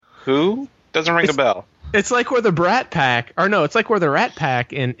Who? Doesn't ring a bell. It's like we're the Brat Pack. Or no, it's like we're the Rat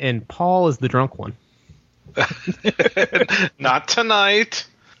Pack, and Paul is the drunk one. Not tonight.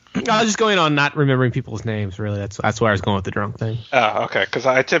 I was just going on not remembering people's names, really. That's why I was going with the drunk thing. Oh, okay, because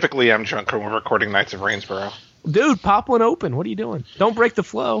I typically am drunk when we're recording Knights of Rainsboro. Dude, pop one open. What are you doing? Don't break the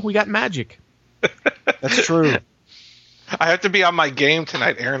flow. We got magic. That's true. I have to be on my game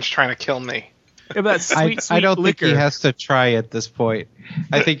tonight. Aaron's trying to kill me. Yeah, that sweet I don't liquor. think he has to try at this point.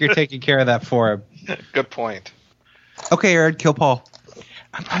 I think you're taking care of that for him. Good point. Okay, Aaron, kill Paul.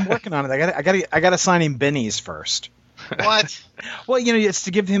 I'm working on it. I got to sign him Benny's first. What? Well, it's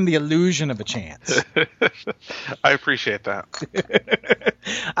to give him the illusion of a chance. I appreciate that.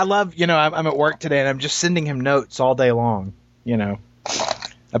 I love, I'm at work today and I'm just sending him notes all day long,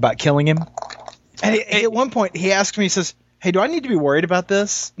 about killing him. And at one point he asked me, he says, "Hey, do I need to be worried about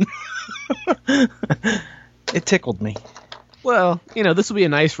this?" It tickled me. Well, this will be a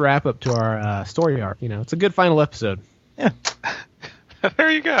nice wrap up to our story arc. It's a good final episode. Yeah.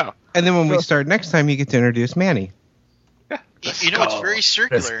 There you go. And then when we start next time, you get to introduce Manny. It's very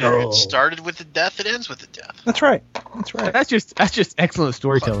circular. It started with the death. It ends with the death. That's right. That's just excellent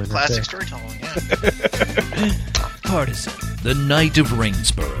storytelling. Classic storytelling, yeah. Partisan, the Knight of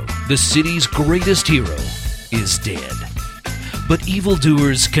Rainsboro, the city's greatest hero, is dead. But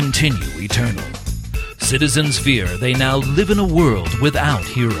evildoers continue eternal. Citizens fear they now live in a world without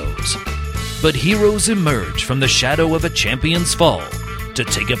heroes. But heroes emerge from the shadow of a champion's fall to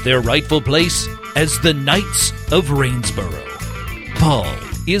take up their rightful place as the Knights of Rainsboro. Paul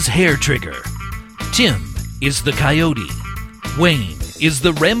is Hair Trigger. Tim is the Coyote. Wayne is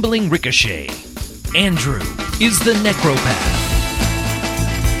the Rambling Ricochet. Andrew is the Necropath.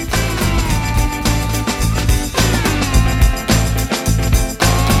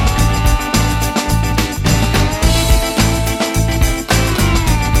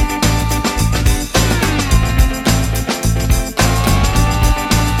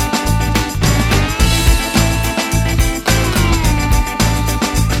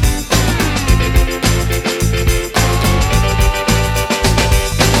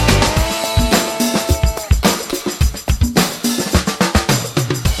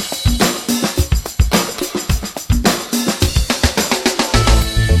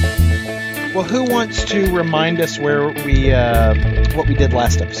 To remind us where we what we did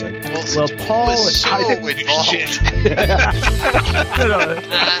last episode. Well, Paul was so involved.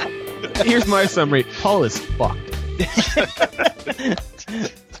 Here's my summary. Paul is fucked.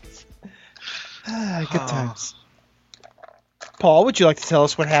 Good times. Paul, would you like to tell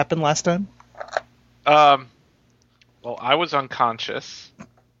us what happened last time? Well, I was unconscious,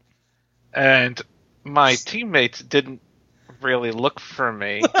 and my teammates didn't really look for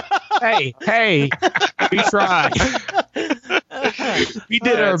me. Hey, we tried. We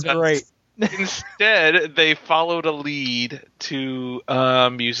did our best. Great. Instead, they followed a lead to a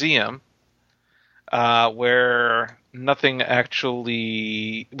museum where the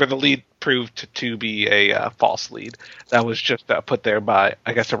lead proved to be a false lead. That was just put there by,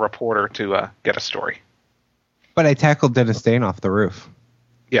 I guess, a reporter to get a story. But I tackled Dennis Dane off the roof.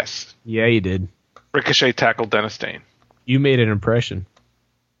 Yes. Yeah, you did. Ricochet tackled Dennis Dane. You made an impression.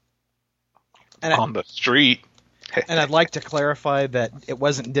 And on the street. And I'd like to clarify that it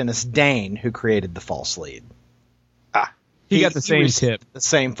wasn't Dennis Dane who created the false lead. He got the same tip. The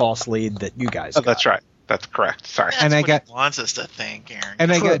same false lead that you guys got. That's right. That's correct. Sorry. That's what he wants us to think, Aaron.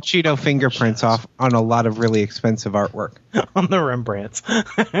 And I got Cheeto fingerprints off on a lot of really expensive artwork. On the Rembrandts.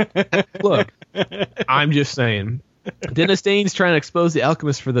 Look, I'm just saying. Dennis Dane's trying to expose the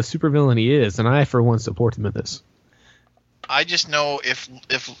alchemist for the supervillain he is, and I, for one, support him in this. I just know if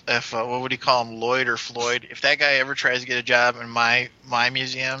what would he call him, Lloyd or Floyd? If that guy ever tries to get a job in my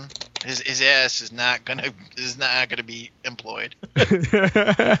museum, his ass is not gonna be employed. Now,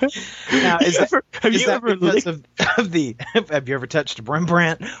 have you ever touched a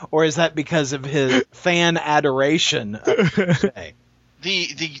Rembrandt, or is that because of his fan adoration of Ricochet?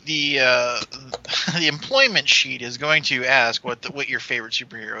 The employment sheet is going to ask what your favorite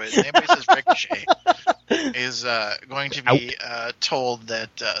superhero is. Anybody says Ricochet is going to be told that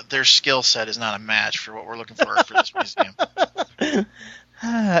their skill set is not a match for what we're looking for this museum.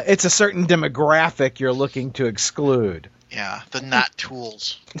 It's a certain demographic you're looking to exclude. Yeah, the not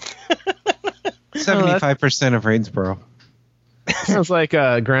tools. 75% of Rainsboro. Sounds like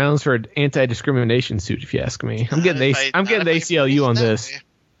grounds for an anti-discrimination suit, if you ask me. I'm getting the ACLU on this.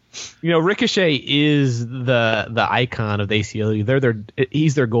 You know, Ricochet is the icon of the ACLU.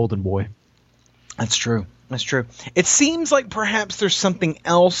 He's their golden boy. That's true. That's true. It seems like perhaps there's something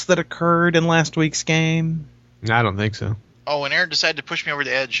else that occurred in last week's game. I don't think so. Oh, and Aaron decided to push me over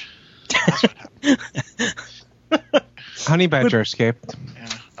the edge. That's what happened. Honey Badger escaped.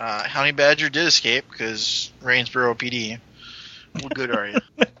 Yeah. Honey Badger did escape because Rainsboro PD. What good are you?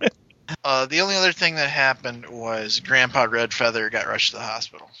 The only other thing that happened was Grandpa Redfeather got rushed to the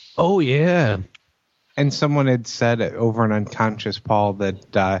hospital. Oh, yeah. And someone had said over an unconscious Paul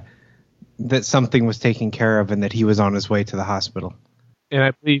that something was taken care of and that he was on his way to the hospital.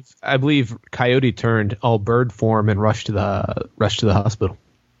 And I believe Coyote turned all bird form and rushed to the hospital.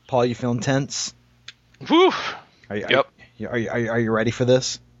 Paul, you feeling tense? Whew. Are you ready for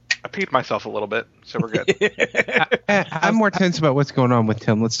this? I peed myself a little bit, so we're good. I'm more tense about what's going on with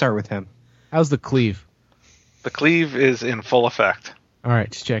Tim. Let's start with him. How's the cleave? The cleave is in full effect. All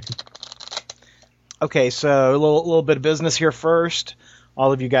right, just checking. Okay, so a little bit of business here first.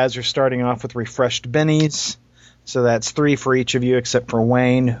 All of you guys are starting off with refreshed bennies. So that's 3 for each of you except for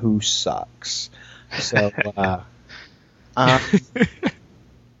Wayne, who sucks. So, all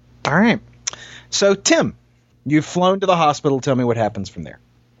right. So, Tim, you've flown to the hospital. Tell me what happens from there.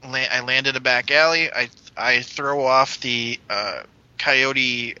 I land in a back alley. I throw off the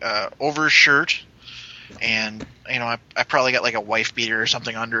Coyote overshirt, and I probably got like a wife beater or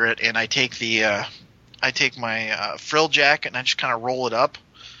something under it, and I take my frill jacket and I just kind of roll it up.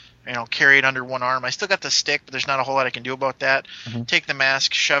 Carry it under one arm. I still got the stick, but there's not a whole lot I can do about that. Mm-hmm. Take the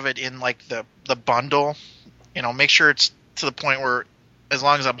mask, shove it in like the bundle. Make sure it's to the point where as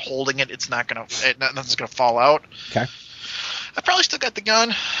long as I'm holding it, nothing's gonna fall out. Okay. I probably still got the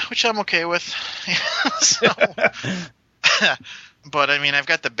gun, which I'm okay with. But I mean, I've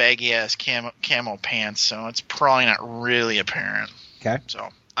got the baggy ass camo pants, so it's probably not really apparent. Okay. So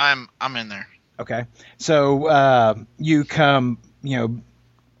I'm in there. Okay. So you come,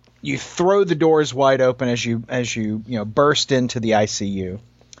 you throw the doors wide open as you burst into the ICU.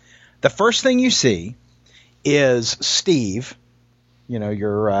 The first thing you see is Steve,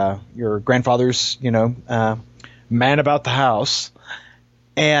 your grandfather's, man about the house,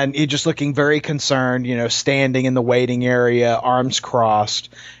 and he's just looking very concerned, standing in the waiting area, arms crossed.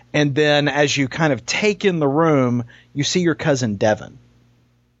 And then as you kind of take in the room, you see your cousin Devin.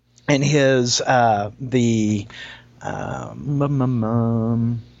 And his his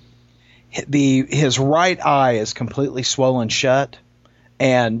right eye is completely swollen shut,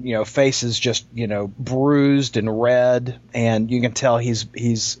 and face is just bruised and red, and you can tell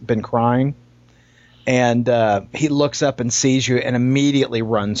he's been crying. And he looks up and sees you and immediately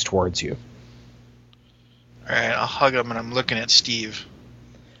runs towards you. All right, I'll hug him, and I'm looking at Steve.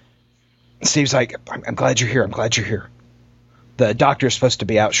 Steve's like, I'm glad you're here. I'm glad you're here. The doctor's supposed to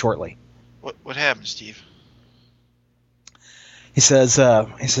be out shortly. What happened, Steve? He says,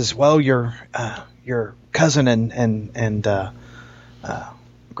 well, your cousin and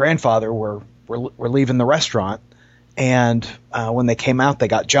grandfather were leaving the restaurant, and when they came out, they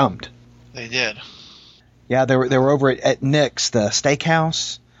got jumped. They did. Yeah, they were over at Nick's, the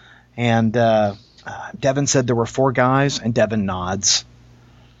steakhouse, and Devin said there were 4 guys, and Devin nods.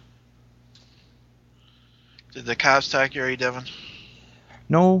 Did the cops talk you, Devin?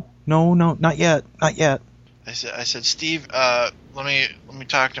 No, not yet. I said, Steve, let me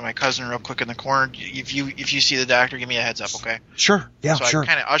talk to my cousin real quick in the corner. If you see the doctor, give me a heads up, okay? Sure. Yeah, so sure. I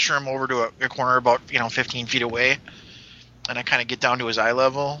kind of usher him over to a corner about 15 feet away, and I kind of get down to his eye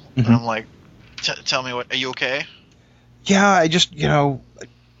level, and I'm like, tell me are you okay? Yeah, I just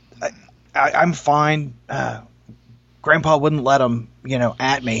I'm fine. Grandpa wouldn't let them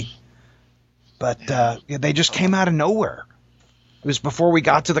at me, but they just came out of nowhere. It was before we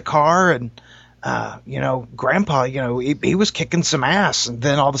got to the car, and Grandpa, he was kicking some ass, and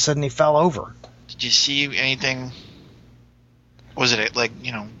then all of a sudden he fell over. Did you see anything? Was it like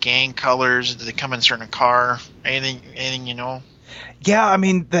gang colors? Did they come in a certain car? Anything you know? Yeah, I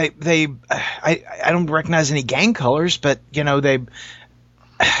mean I don't recognize any gang colors, but they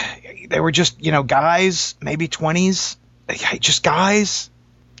were just guys, maybe 20s, just guys.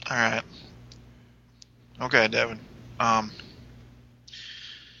 All right. Okay, Devin. I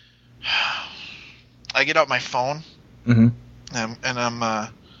get out my phone, and I'm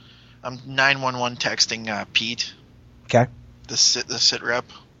 911 texting Pete. Okay. The sit rep.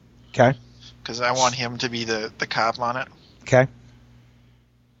 Okay. Because I want him to be the cop on it. Okay.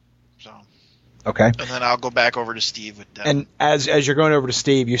 So. Okay. And then I'll go back over to Steve with Devin. And as you're going over to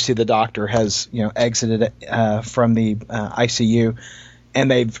Steve, you see the doctor has exited from the ICU,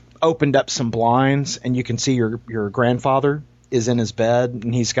 and they've opened up some blinds, and you can see your grandfather is in his bed,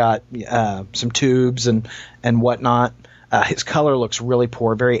 and he's got some tubes and whatnot. His color looks really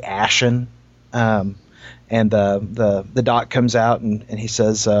poor, very ashen. And the doc comes out and he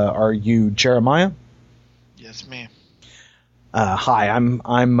says, "Are you Jeremiah?" Yes, me. Hi,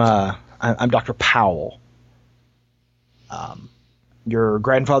 I'm Dr. Powell. Your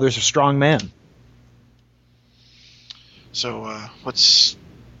grandfather's a strong man. So, what's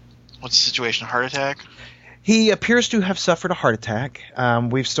the situation? Heart attack? He appears to have suffered a heart attack.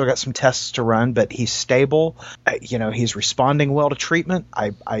 We've still got some tests to run, but he's stable. He's responding well to treatment.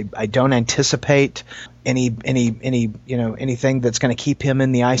 I don't anticipate anything that's going to keep him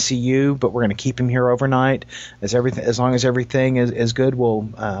in the ICU, but we're going to keep him here overnight. As long as everything is good,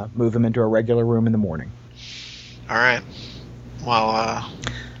 we'll move him into a regular room in the morning. All right. Well,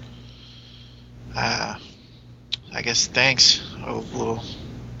 I guess thanks. I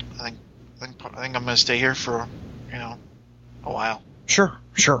think I'm going to stay here for a while. Sure.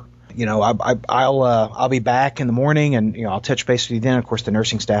 I'll be back in the morning, and I'll touch base with you then. Of course, the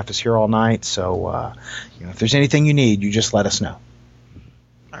nursing staff is here all night, so if there's anything you need, you just let us know.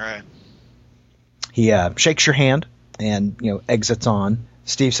 All right. He shakes your hand and exits on.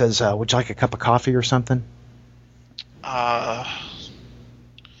 Steve says, "Would you like a cup of coffee or something?"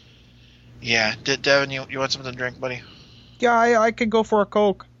 Yeah. Devin, you want something to drink, buddy? Yeah, I could go for a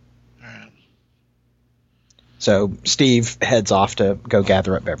Coke. All right. So Steve heads off to go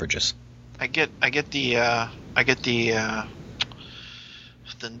gather up beverages. I get the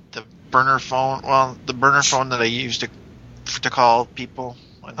burner phone. Well, the burner phone that I use to call people.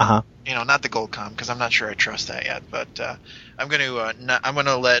 Uh-huh. Not the Goldcom, because I'm not sure I trust that yet. But I'm going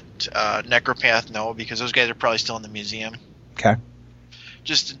to let Necropath know, because those guys are probably still in the museum. Okay.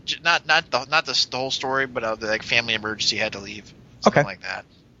 Just not the whole story, but the family emergency had to leave. Something like that.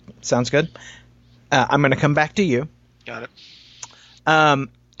 Sounds good. I'm going to come back to you. Got it.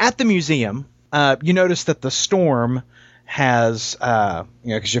 At the museum, you notice that the storm has,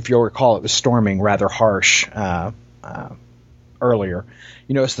 because if you'll recall, it was storming rather harsh earlier.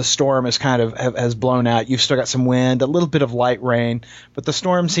 You notice the storm is has blown out. You've still got some wind, a little bit of light rain, but the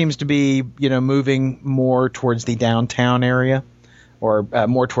storm seems to be, moving more towards the downtown area, or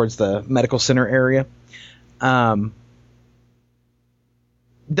more towards the medical center area.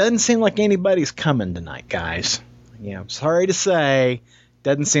 Doesn't seem like anybody's coming tonight, guys. Sorry to say,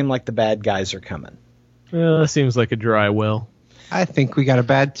 doesn't seem like the bad guys are coming. Well, that seems like a dry well. I think we got a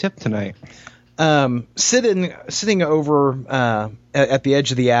bad tip tonight. Sitting over at the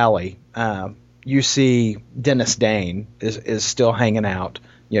edge of the alley, you see Dennis Dane is still hanging out,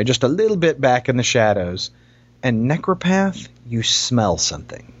 just a little bit back in the shadows. And Necropath, you smell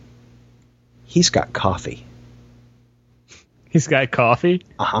something. He's got coffee. He's got coffee?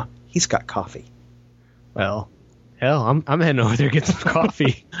 Uh-huh. He's got coffee. Well, hell, I'm heading over there to get some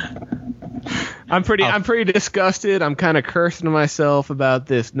coffee. I'm pretty disgusted. I'm kind of cursing myself about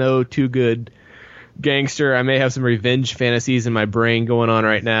this no too good gangster. I may have some revenge fantasies in my brain going on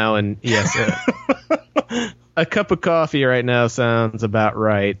right now, and yes, a cup of coffee right now sounds about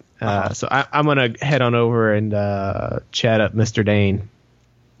right. So I'm gonna head on over and chat up Mr. Dane.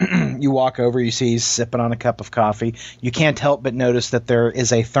 You walk over, you see he's sipping on a cup of coffee. You can't help but notice that there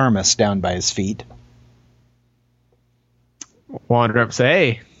is a thermos down by his feet. Wander up and say,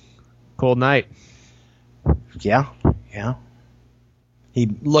 "Hey, cold night." Yeah. He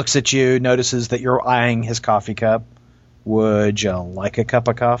looks at you, notices that you're eyeing his coffee cup. Would you like a cup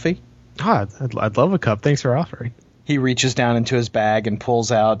of coffee? Oh, I'd love a cup. Thanks for offering. He reaches down into his bag and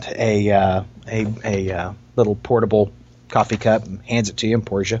pulls out a little portable coffee cup and hands it to you and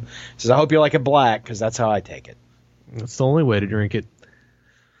pours you. Says, "I hope you like it black, because that's how I take it." That's the only way to drink it.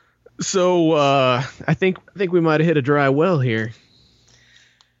 So I think we might have hit a dry well here.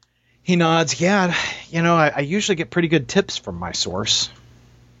 He nods. Yeah, I usually get pretty good tips from my source.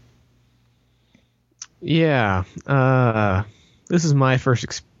 Yeah, this is my first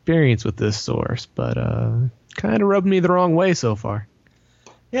experience with this source, but kind of rubbed me the wrong way so far.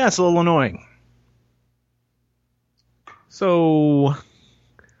 Yeah, it's a little annoying. So,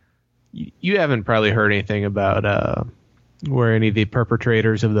 you haven't probably heard anything about where any of the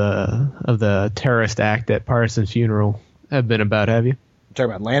perpetrators of the terrorist act at Parsons' funeral have been about, have you? You're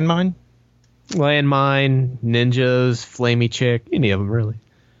talking about landmine? Landmine, ninjas, flamey chick, any of them really.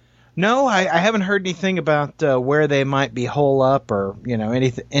 No, I haven't heard anything about where they might be hole up or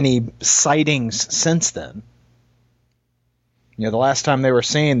any sightings since then. The last time they were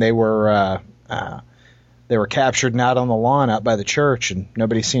seen, they were captured and out on the lawn out by the church, and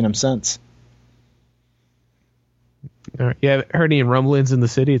nobody's seen them since. All right. You haven't heard any rumblings in the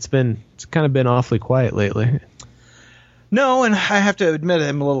city? It's kind of been awfully quiet lately. No, and I have to admit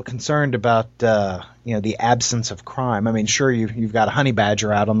I'm a little concerned about the absence of crime. I mean, sure, you've got a honey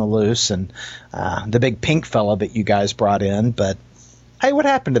badger out on the loose and the big pink fella that you guys brought in, but hey, what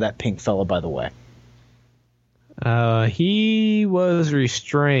happened to that pink fella, by the way? He was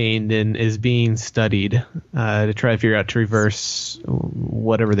restrained and is being studied to try to figure out to reverse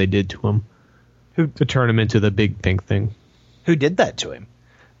whatever they did to him. To turn him into the big pink thing. Who did that to him?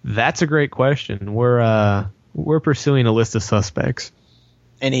 That's a great question. We're pursuing a list of suspects.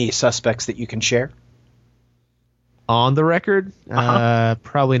 Any suspects that you can share? On the record?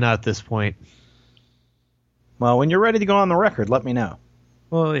 Probably not at this point. Well, when you're ready to go on the record, let me know.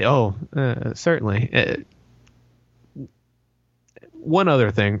 Well, certainly. One other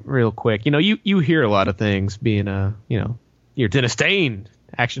thing, real quick. You hear a lot of things being, you're Dennis Dane,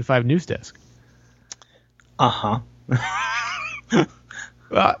 Action 5 News Desk. Uh-huh.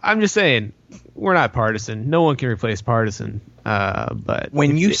 Well, I'm just saying, we're not partisan. No one can replace partisan. But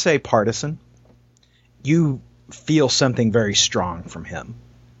when you say partisan, you feel something very strong from him.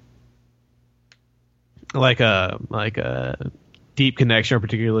 Like a deep connection, or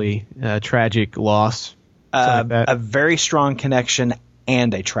particularly tragic loss. Like that. A very strong connection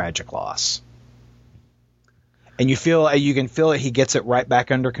and a tragic loss. And you can feel that he gets it right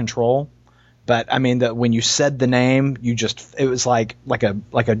back under control. But I mean that when you said the name, it was like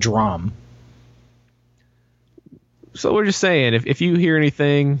a drum. So we're just saying, if you hear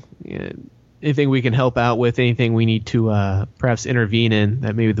anything we can help out with, anything we need to perhaps intervene in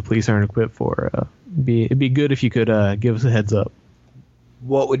that maybe the police aren't equipped for, it'd be good if you could give us a heads up.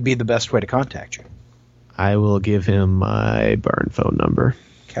 What would be the best way to contact you? I will give him my burn phone number.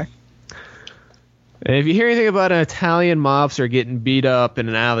 Okay. And if you hear anything about an Italian mobster getting beat up in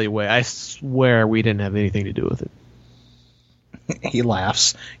an alleyway, I swear we didn't have anything to do with it. He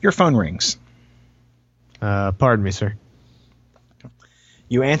laughs. Your phone rings. Pardon me, sir.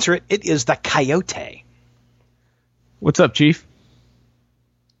 You answer it. It is the Coyote. What's up, Chief?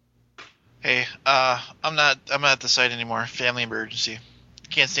 Hey, I'm not at the site anymore. Family emergency.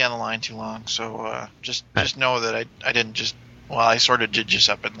 Can't stay on the line too long. So just know that I didn't just. Well, I sort of did just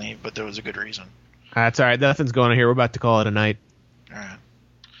up and leave, but there was a good reason. That's all right. Nothing's going on here. We're about to call it a night. All right.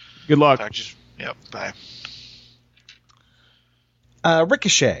 Good luck. Talk to you. Yep. Bye.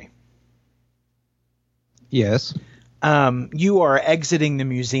 Ricochet. Yes. You are exiting the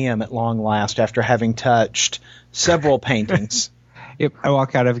museum at long last after having touched several paintings. Yep, I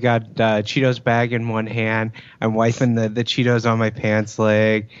walk out. I've got Cheetos bag in one hand. I'm wiping the Cheetos on my pants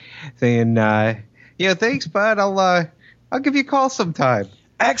leg, saying, thanks, bud. I'll give you a call sometime.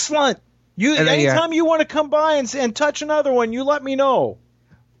 Excellent. Anytime you want to come by and touch another one, you let me know.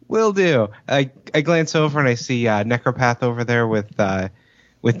 Will do. I glance over and I see Necropath over there with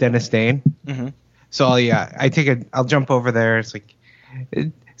Dennis Dane. Mm-hmm. So I'll jump over there. It's like,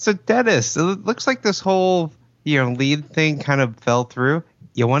 so Dennis, it looks like this whole lead thing kind of fell through.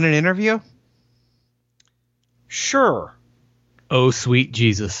 You want an interview? Sure. Oh, sweet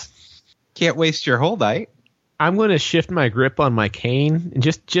Jesus. Can't waste your whole night. I'm going to shift my grip on my cane,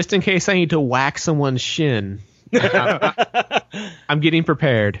 just in case I need to whack someone's shin. I'm getting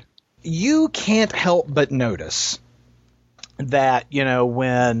prepared. You can't help but notice that,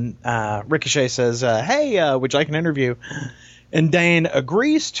 when Ricochet says, hey, would you like an interview? And Dane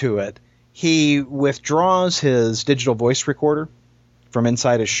agrees to it. He withdraws his digital voice recorder from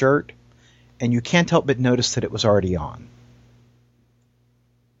inside his shirt, and you can't help but notice that it was already on.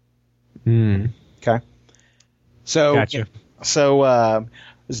 Okay. So, gotcha. This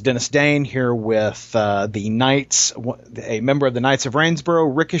is Dennis Dane here with the Knights, a member of the Knights of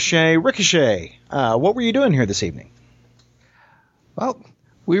Rainsborough, Ricochet. Ricochet, what were you doing here this evening? Well,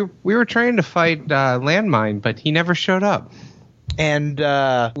 we were trying to fight Landmine, but he never showed up. And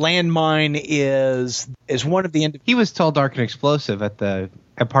Landmine is one of the he was tall, dark, and explosive at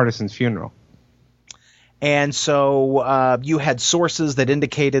Partisan's funeral. And so you had sources that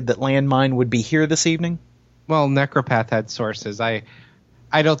indicated that Landmine would be here this evening? Well, Necropath had sources. I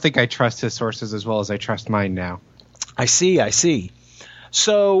don't think I trust his sources as well as I trust mine now. I see.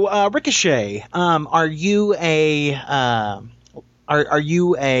 So, Ricochet, are you a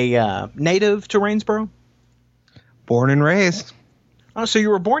native to Rainsborough? Born and raised. Oh, so you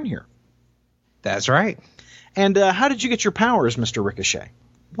were born here. That's right. And how did you get your powers, Mr. Ricochet?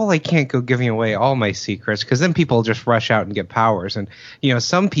 Well, I can't go giving away all my secrets because then people just rush out and get powers. And,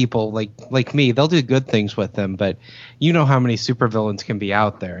 some people like me, they'll do good things with them. But you know how many supervillains can be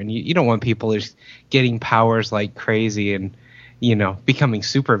out there. And you don't want people just getting powers like crazy and, becoming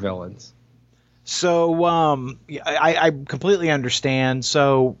supervillains. So I completely understand.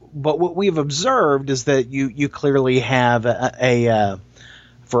 So, but what we've observed is that you clearly have a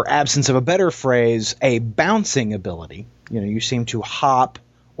for absence of a better phrase, a bouncing ability. You seem to hop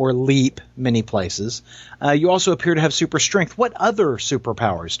or leap many places. You also appear to have super strength. What other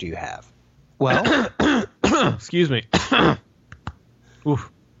superpowers do you have? Well, Excuse me.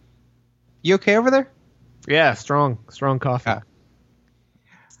 Oof. You okay over there? Yeah, strong coffee.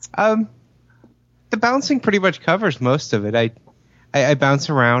 The bouncing pretty much covers most of it. I bounce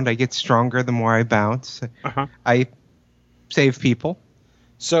around. I get stronger the more I bounce. Uh-huh. I save people.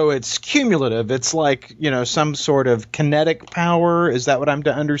 So it's cumulative. It's like, some sort of kinetic power. Is that what I'm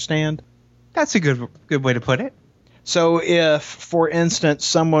to understand? That's a good way to put it. So if, for instance,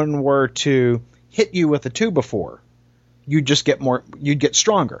 someone were to hit you with a 2x4, you'd get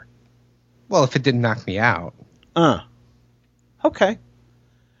stronger. Well, if it didn't knock me out. Okay.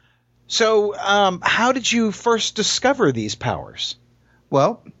 So, how did you first discover these powers?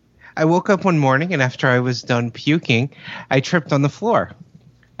 Well, I woke up one morning, and after I was done puking, I tripped on the floor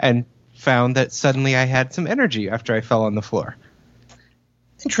and found that suddenly I had some energy after I fell on the floor.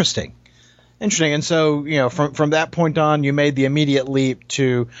 Interesting. And so, from that point on, you made the immediate leap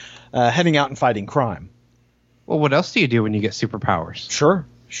to heading out and fighting crime. Well, what else do you do when you get superpowers? Sure.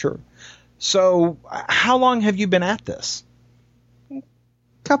 So, how long have you been at this?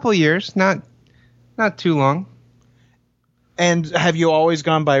 Couple years, not too long. And have you always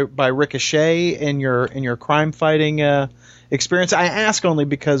gone by Ricochet in your crime fighting experience? I ask only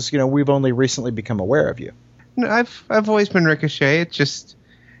because we've only recently become aware of you. No, I've always been Ricochet. It's just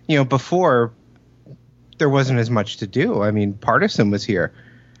before there wasn't as much to do. I mean, Partisan was here.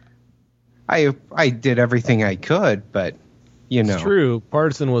 I did everything I could, but It's true.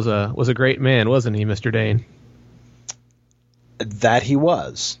 Partisan was a great man, wasn't he, Mr. Dane? That he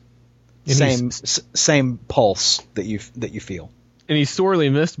was. And same pulse that you feel. And he's sorely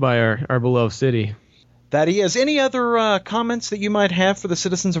missed by our beloved city. That he is. Any other comments that you might have for the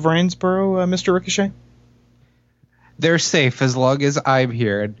citizens of Rainsboro, Mr. Ricochet? They're safe as long as I'm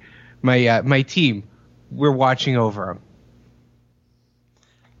here, and my team, we're watching over them.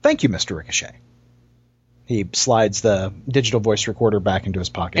 Thank you, Mr. Ricochet. He slides the digital voice recorder back into his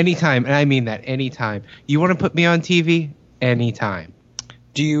pocket. Anytime, and I mean that, anytime. You want to put me on TV? Anytime.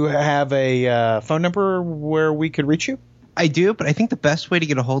 Do you have a phone number where we could reach you? I do, but I think the best way to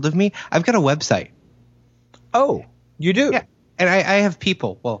get a hold of me, I've got a website. Oh, you do? Yeah, and I have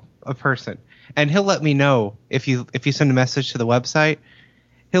people, a person, and he'll let me know if you send a message to the website,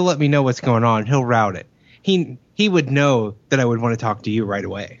 he'll let me know what's going on. He'll route it. He would know that I would want to talk to you right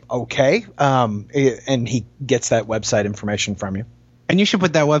away. Okay, and he gets that website information from you. And you should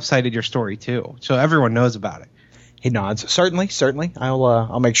put that website in your story too, so everyone knows about it. He nods. Certainly.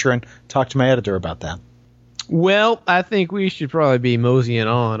 I'll make sure and talk to my editor about that. Well, I think we should probably be moseying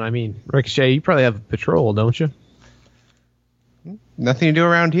on. I mean, Ricochet, you probably have a patrol, don't you? Nothing to do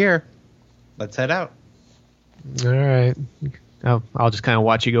around here. Let's head out. All right. I'll just kind of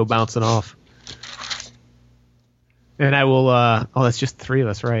watch you go bouncing off. And I will. That's just the three of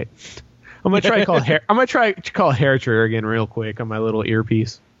us, right? I'm gonna try to call Hair Trigger again real quick on my little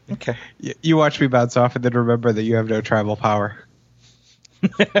earpiece. Okay. You watch me bounce off, and then remember that you have no tribal power.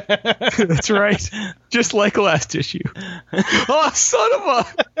 That's right. Just like last issue. Oh, son of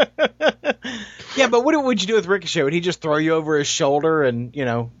a... Yeah, but what would you do with Ricochet? Would he just throw you over his shoulder and,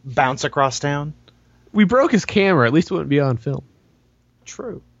 bounce across town? We broke his camera. At least it wouldn't be on film.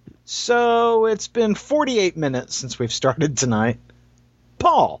 True. So it's been 48 minutes since we've started tonight.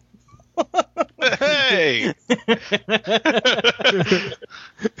 Paul. Hey!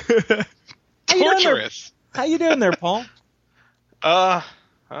 Torturous. How you doing there, Paul? I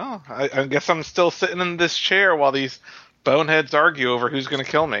guess I'm still sitting in this chair while these boneheads argue over who's going to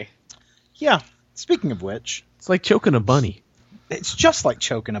kill me. Yeah. Speaking of which, it's like choking a bunny. It's just like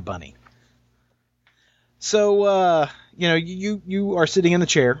choking a bunny. So, you are sitting in the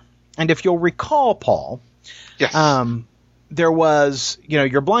chair, and if you'll recall, Paul, yes. There was,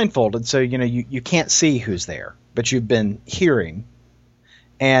 you're blindfolded, so you can't see who's there, but you've been hearing,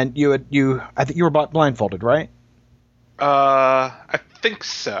 and I think you were blindfolded, right? I think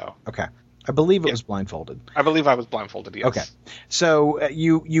so. Okay. I believe it was blindfolded. I believe I was blindfolded, yes. Okay. So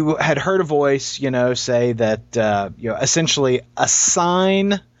you had heard a voice, say that, essentially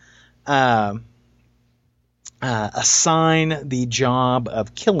assign the job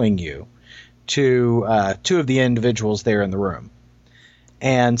of killing you to two of the individuals there in the room.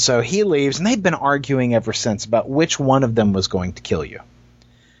 And so he leaves, and they've been arguing ever since about which one of them was going to kill you.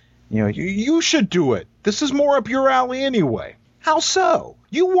 You should do it. This is more up your alley anyway. How so?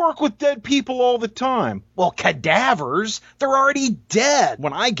 You work with dead people all the time. Well, cadavers, they're already dead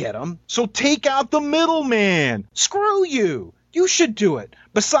when I get them. So take out the middleman. Screw you. You should do it.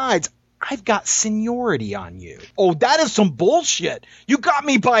 Besides, I've got seniority on you. Oh, that is some bullshit. You got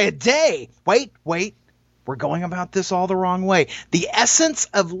me by a day. Wait. We're going about this all the wrong way. The essence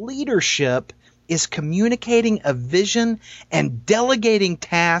of leadership is communicating a vision and delegating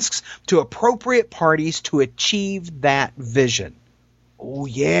tasks to appropriate parties to achieve that vision. Oh,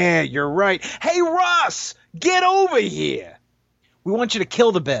 yeah, you're right. Hey, Russ, get over here. We want you to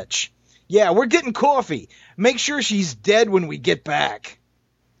kill the bitch. Yeah, we're getting coffee. Make sure she's dead when we get back.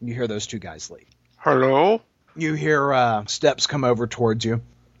 You hear those two guys leave. Hello? You hear steps come over towards you,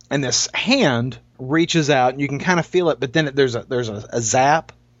 and this hand reaches out, and you can kind of feel it, but then there's a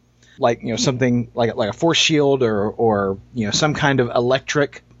zap, like something like a force shield or some kind of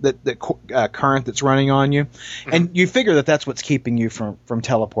electric current that's running on you, and you figure that's what's keeping you from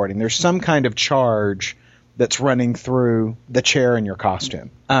teleporting. There's some kind of charge that's running through the chair in your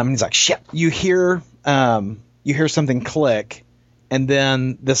costume. And he's like, shit. You hear something click, and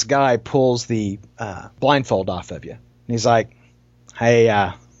then this guy pulls the blindfold off of you. And he's like, hey,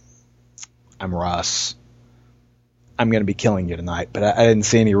 I'm Russ. I'm going to be killing you tonight, but I didn't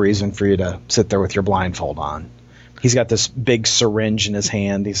see any reason for you to sit there with your blindfold on. He's got this big syringe in his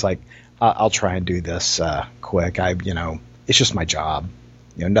hand. He's like, I'll try and do this quick. It's just my job.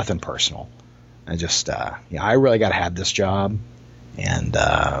 Nothing personal. I just, I really got to have this job. And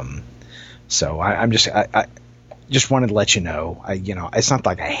so I just wanted to let you know. It's not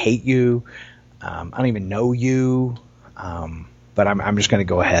like I hate you. I don't even know you. But I'm just going to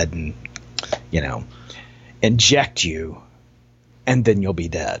go ahead and, inject you, and then you'll be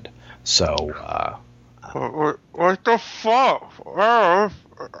dead. So, what the fuck?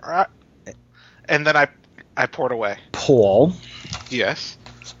 And then I poured away. Pull. Yes.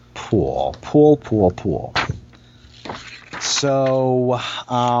 Pull. So,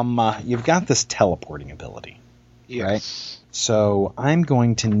 you've got this teleporting ability. Yes. Right? So, I'm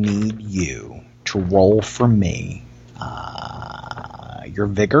going to need you to roll for me your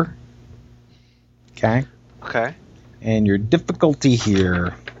vigor. Okay? Okay. And your difficulty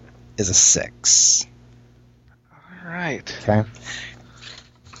here is a 6. All right. Okay.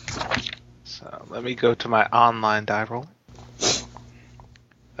 So let me go to my online die roll.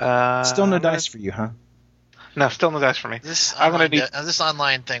 Still no dice for you, huh? No, still no dice for me. This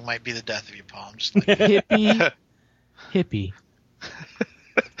online thing might be the death of you, Paul. I'm just hippie.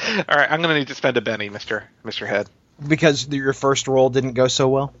 All right, I'm going to need to spend a Benny, Mr. Head. Because your first roll didn't go so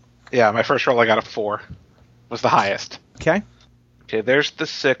well? Yeah, my first roll I got a 4. Was the highest. Okay. Okay, there's the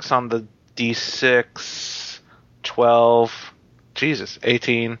 6 on the D6. 12. Jesus,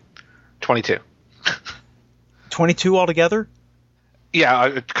 18. 22. 22 altogether? Yeah,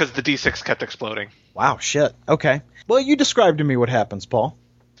 because the D6 kept exploding. Wow, shit. Okay. Well, you described to me what happens, Paul.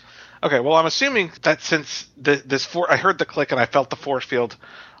 Okay, well, I'm assuming that since I heard the click and I felt the force field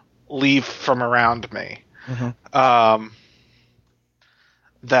leave from around me,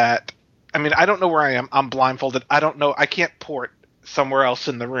 that, I mean, I don't know where I am. I'm blindfolded. I don't know. I can't port somewhere else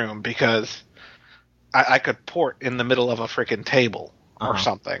in the room because I could port in the middle of a freaking table or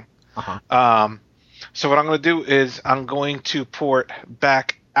something. So what I'm going to do is I'm going to port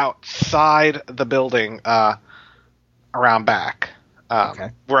back outside the building around back.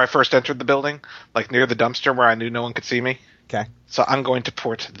 Where I first entered the building, like near the dumpster where I knew no one could see me. Okay. So I'm going to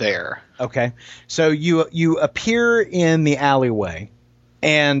port there. Okay. So you appear in the alleyway,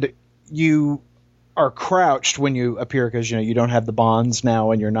 and you are crouched when you appear because you don't have the bonds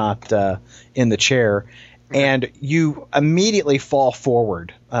now and you're not in the chair, and you immediately fall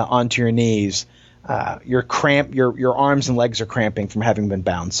forward onto your knees. Your arms and legs are cramping from having been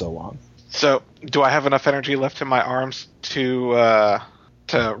bound so long. So, do I have enough energy left in my arms to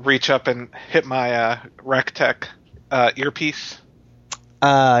reach up and hit my RecTech earpiece?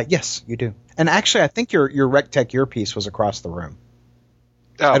 Yes, you do. And actually, I think your RecTech earpiece was across the room.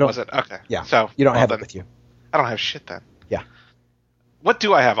 Oh, was it? Okay. Yeah. So you don't have it with you. I don't have shit then. Yeah. What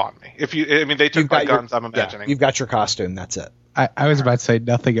do I have on me? They took my guns. I'm imagining. Yeah, you've got your costume. That's it. I was about to say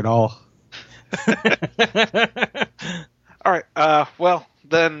nothing at all. All right. Well,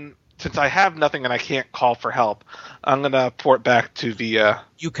 then, since I have nothing and I can't call for help, I'm going to port back to the...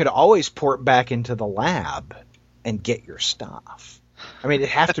 You could always port back into the lab and get your stuff. I mean, it'd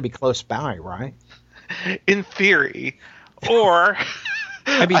have to be close by, right? In theory. Or...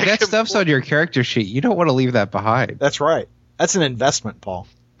 I mean, that stuff's on your character sheet. You don't want to leave that behind. That's right. That's an investment, Paul.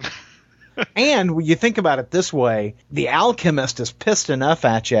 And when you think about it this way, the alchemist is pissed enough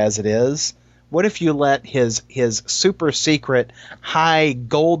at you as it is. What if you let his super secret, high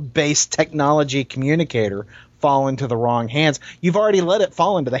gold-based technology communicator fall into the wrong hands? You've already let it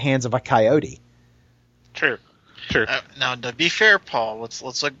fall into the hands of a coyote. True. Now, to be fair, Paul, let's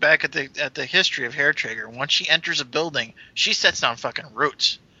look back at the history of Hair Trigger. Once she enters a building, she sets down fucking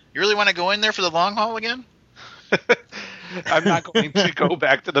roots. You really want to go in there for the long haul again? I'm not going to go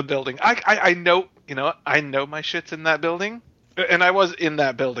back to the building. I know, I know my shit's in that building, and I was in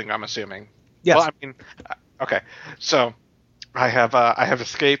that building. I'm assuming. Yes. Well, I mean, okay. So I have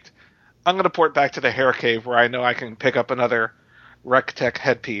escaped. I'm going to port back to the hair cave where I know I can pick up another RecTech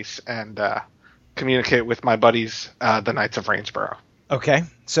headpiece and communicate with my buddies, the Knights of Rainsborough. Okay,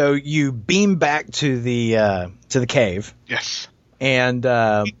 so you beam back to the cave. Yes. And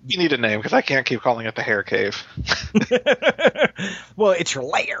you need a name because I can't keep calling it the hair cave. Well, it's your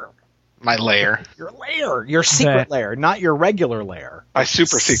lair. My lair. Your lair. Your secret lair, not your regular lair. My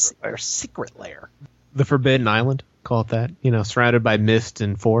super secret lair. Your secret lair. The Forbidden Island, call it that. Surrounded by mist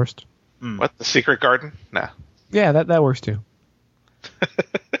and forest. What, the secret garden? No. Yeah, that works too.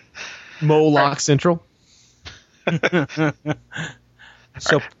 Moloch Central.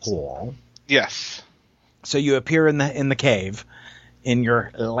 So, Paul. Yes. So you appear in the cave, in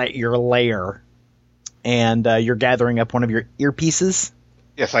your lair, and you're gathering up one of your earpieces.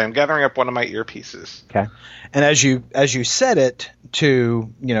 Yes, I am gathering up one of my earpieces. Okay. And as you set it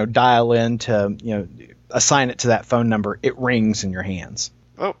to dial in to assign it to that phone number, it rings in your hands.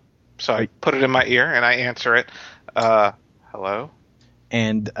 Oh, so I put it in my ear and I answer it. Hello.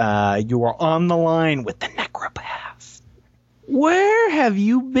 And you are on the line with the Necropath. Where have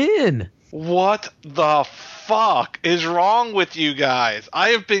you been? What the fuck is wrong with you guys? I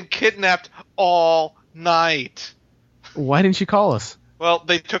have been kidnapped all night. Why didn't you call us? Well,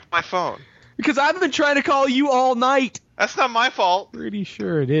 they took my phone. Because I've been trying to call you all night. That's not my fault. Pretty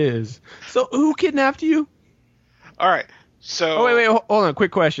sure it is. So who kidnapped you? All right. So. Oh, wait, hold on.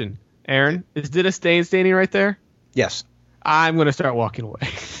 Quick question. Aaron, is Dennis Stain standing right there? Yes. I'm going to start walking away.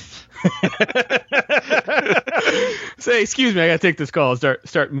 Say, excuse me, I got to take this call.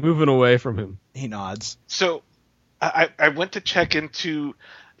 Start moving away from him. He nods. So I went to check into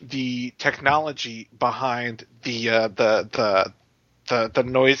the technology behind the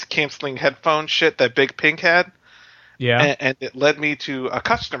noise canceling headphone shit that Big Pink had. Yeah. And it led me to a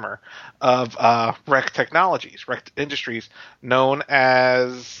customer of Rec Technologies, Rec Industries, known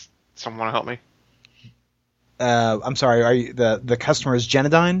as, someone help me? I'm sorry, are you the customer is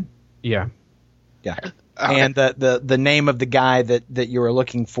Genodyne? Yeah. Yeah. And the name of the guy that you were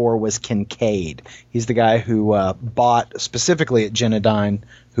looking for was Kincaid. He's the guy who bought, specifically at Genodyne,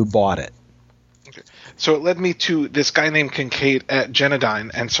 who bought it. Okay. So it led me to this guy named Kincaid at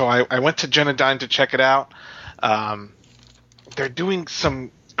Genodyne, and so I went to Genodyne to check it out. They're doing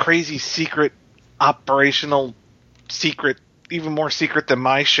some crazy secret, operational, secret, even more secret than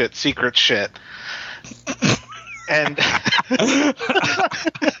my shit, secret shit. And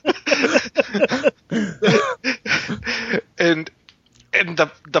and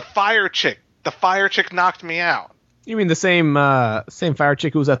the fire chick knocked me out. You mean the same fire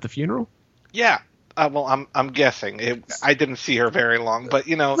chick who was at the funeral? Yeah. Well, I'm guessing. I didn't see her very long, but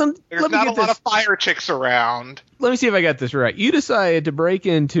there's not a lot of fire chicks around. Let me see if I got this right. You decided to break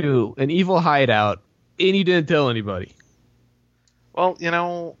into an evil hideout, and you didn't tell anybody. Well,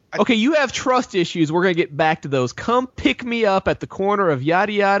 okay, you have trust issues. We're going to get back to those. Come pick me up at the corner of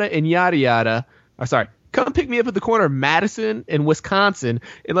yada yada and yada yada. Come pick me up at the corner of Madison and Wisconsin,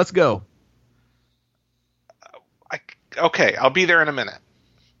 and let's go. Okay, I'll be there in a minute.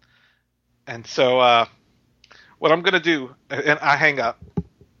 And so what I'm going to do, and I hang up,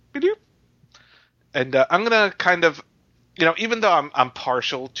 and I'm going to kind of, even though I'm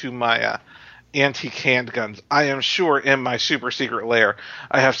partial to my antique handguns, I am sure in my super secret lair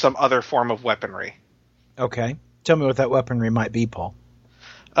I have some other form of weaponry. Okay. Tell me what that weaponry might be, Paul.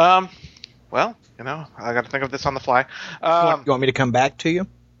 Well, I got to think of this on the fly. You want me to come back to you?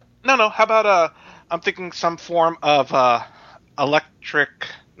 No. How about I'm thinking some form of not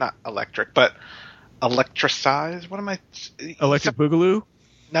electric, but electricize. What am I? Electric boogaloo?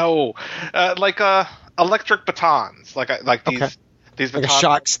 No, like electric batons, like these. Okay. These like a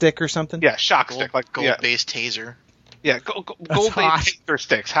shock stick or something? Yeah, shock stick. Like gold-based taser. Yeah, gold-based taser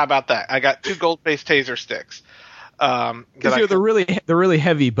sticks. How about that? I got 2 gold-based taser sticks. Because they're really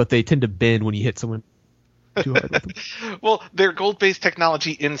heavy, but they tend to bend when you hit someone too hard with them. Well, they're gold-based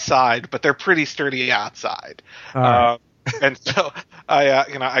technology inside, but they're pretty sturdy outside. And so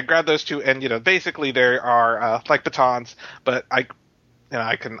I grabbed those 2, and basically they are like batons, but I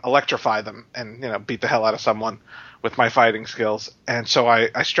can electrify them and beat the hell out of someone with my fighting skills. And so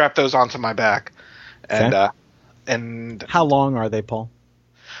I strapped those onto my back. And how long are they, Paul?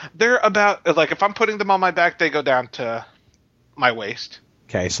 They're about, like, if I'm putting them on my back, they go down to my waist.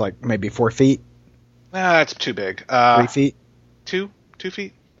 Okay, so like maybe 4 feet? That's too big. 3 feet? 2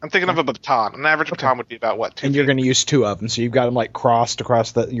 feet? I'm thinking of a baton. An average baton would be about, 2 feet? And you're going to use 2 of them, so you've got them, like, crossed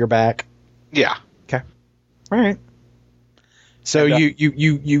across your back? Yeah. Okay. All right. So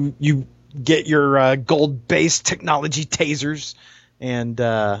you get your gold-based technology tasers and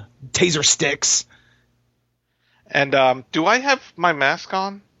taser sticks. And do I have my mask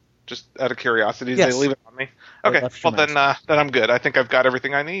on? Just out of curiosity, yes. Did they leave it on me? Okay, well then I'm good. I think I've got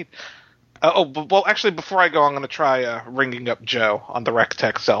everything I need. Well, actually, before I go, I'm going to try ringing up Joe on the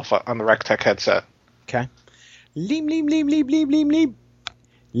RecTech on the RecTech headset. Okay. Leem, leem, leem, leem, leem, leem, leem.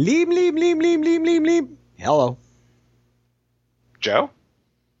 Leem, leem, leem, leem, leem, leem, leem. Hello. Joe?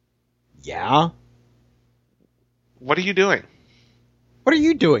 Yeah? What are you doing? What are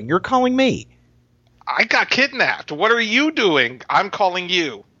you doing? You're calling me. I got kidnapped. What are you doing? I'm calling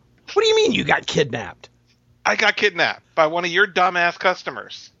you. What do you mean you got kidnapped? I got kidnapped by one of your dumbass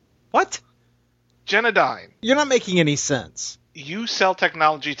customers. What? Genodyne. You're not making any sense. You sell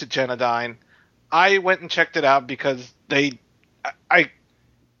technology to Genodyne. I went and checked it out because do I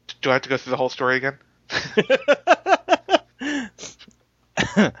have to go through the whole story again?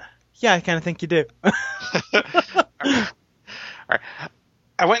 Yeah, I kind of think you do. All right.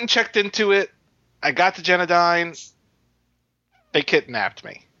 I went and checked into it. I got to Genodyne. They kidnapped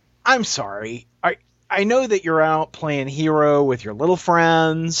me. I'm sorry. I know that you're out playing hero with your little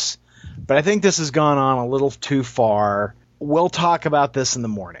friends, but I think this has gone on a little too far. We'll talk about this in the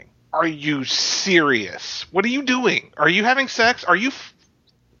morning. Are you serious? What are you doing? Are you having sex? What are you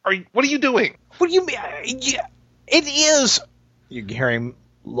doing? What do you mean? It is. You hear him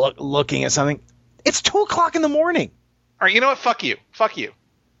looking at something. It's 2:00 in the morning. All right, you know what? Fuck you.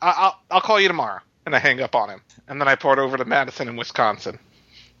 I'll call you tomorrow. And I hang up on him. And then I port over to Madison in Wisconsin.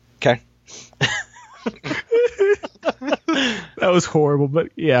 Okay. That was horrible, but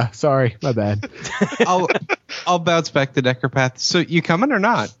yeah, sorry, my bad. I'll bounce back to Necropath. So you coming or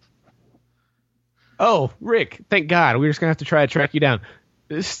not? Oh, Rick, thank God. We're just gonna have to try to track you down.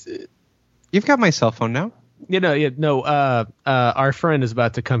 You've got my cell phone now. Our friend is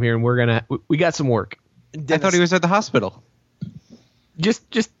about to come here, and we got some work. Dennis, I thought he was at the hospital.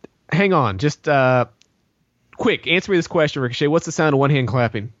 Just hang on. Just quick, answer me this question, Ricochet. What's the sound of one hand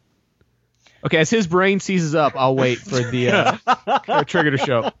clapping? Okay, as his brain seizes up, I'll wait for the trigger to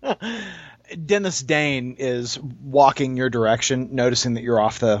show. Dennis Dane is walking your direction, noticing that you're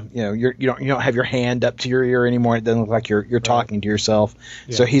off the, you don't have your hand up to your ear anymore. It doesn't look like you're talking to yourself.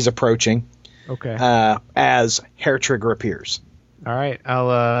 Yeah. So he's approaching. Okay. As Hair Trigger appears. All right.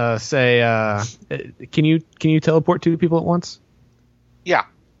 I'll say, can you teleport two people at once? Yeah,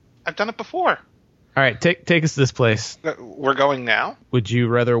 I've done it before. All right, take us to this place. We're going now? Would you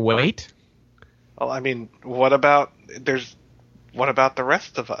rather wait? Well, I mean, what about the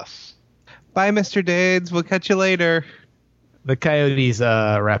rest of us? Bye, Mr. Dades. We'll catch you later. The coyote's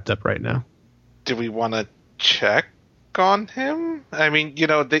wrapped up right now. Do we want to check on him? I mean,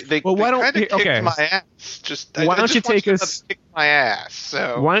 they kind of kicked my ass. Why don't you take us? Kick my ass.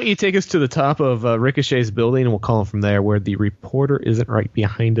 So why don't you take us to the top of Ricochet's building, and we'll call him from there, where the reporter isn't right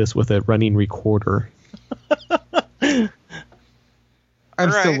behind us with a running recorder. I'm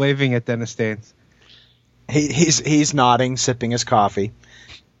still waving at Dennis Danes. He's nodding, sipping his coffee,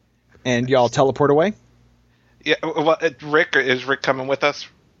 and y'all teleport away. Yeah. Well, is Rick coming with us?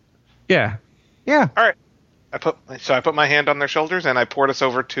 Yeah. All right. I put my hand on their shoulders and I poured us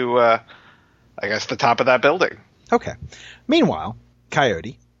over to, I guess, the top of that building. Okay. Meanwhile,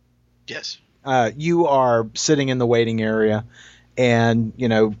 Coyote. Yes. You are sitting in the waiting area, and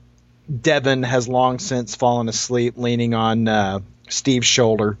Devin has long since fallen asleep, leaning on Steve's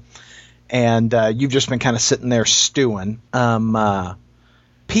shoulder, and you've just been kind of sitting there stewing.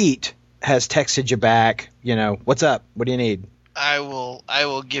 Pete has texted you back. What's up? What do you need? I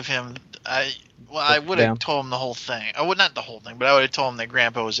will give him. I would have told him the whole thing. Not the whole thing, but I would have told him that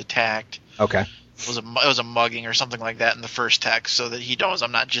Grandpa was attacked. Okay. It was a mugging or something like that in the first text, so that he knows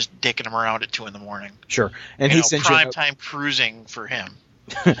I'm not just dicking him around at 2 a.m. Sure. And he sends prime time cruising for him.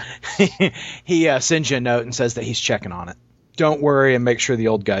 He sends you a note and says that he's checking on it. Don't worry, and make sure the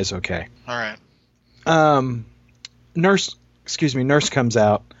old guy's okay. All right. Nurse comes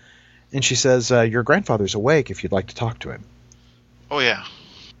out, and she says, your grandfather's awake if you'd like to talk to him. Oh, yeah.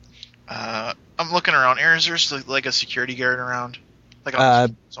 I'm looking around. Is there like a security guard around?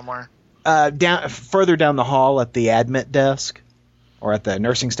 Like somewhere? Further down the hall at the admit desk, or at the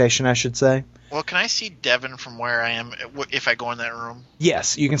nursing station, I should say. Well, can I see Devin from where I am if I go in that room?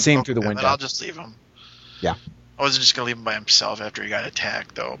 Yes, you can see him through the window. Then I'll just leave him. Yeah. I wasn't just going to leave him by himself after he got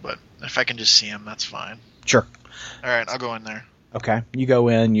attacked, though, but if I can just see him, that's fine. Sure. All right, I'll go in there. Okay. You go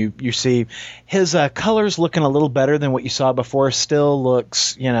in, you see his color's looking a little better than what you saw before. Still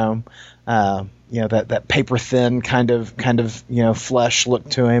looks, that paper thin kind of flesh look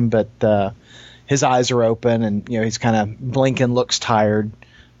to him, but his eyes are open, and he's kind of blinking, looks tired.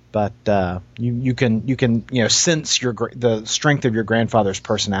 But you can sense the strength of your grandfather's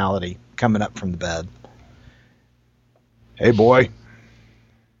personality coming up from the bed. Hey, boy.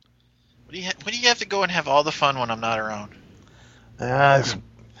 What do you have to go and have all the fun when I'm not around?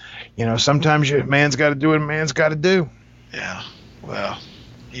 Sometimes man's got to do what a man's got to do. Yeah. Well,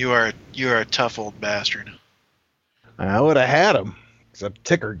 you are a tough old bastard. I would have had him, except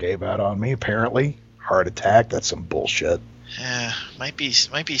Ticker gave out on me. Apparently, heart attack. That's some bullshit. Yeah, might be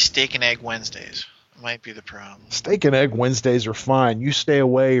steak and egg Wednesdays. Might be the problem. Steak and egg Wednesdays are fine. You stay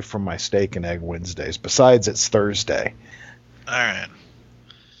away from my steak and egg Wednesdays. Besides, it's Thursday. All right,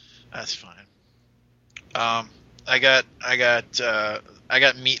 that's fine. I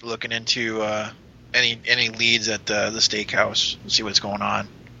got meat looking into any leads at the steakhouse. See what's going on.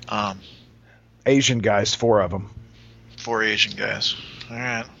 Asian guys, 4 of them. 4 Asian guys. All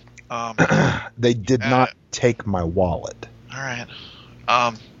right. They did not take my wallet. All right.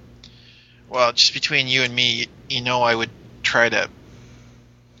 Well, just between you and me, I would try to,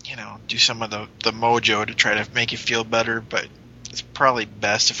 do some of the mojo to try to make you feel better, but it's probably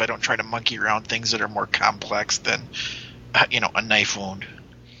best if I don't try to monkey around things that are more complex than, a knife wound.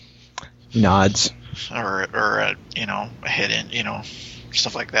 Nods. Or a hidden,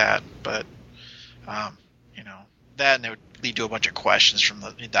 stuff like that. But, that and it would lead to a bunch of questions from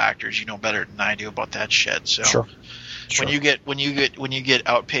the doctors. You know better than I do about that shit. So Sure. when you get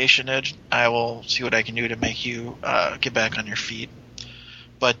outpatiented, I will see what I can do to make you get back on your feet.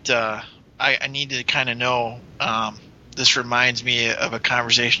 But I need to kind of know. This reminds me of a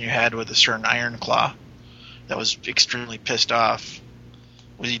conversation you had with a certain Ironclaw that was extremely pissed off.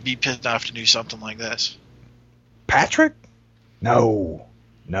 Would he be pissed off to do something like this? Patrick? No,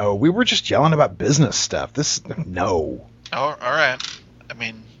 we were just yelling about business stuff. No. Oh, all right. I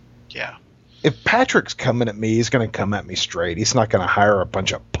mean, yeah. If Patrick's coming at me, he's going to come at me straight. He's not going to hire a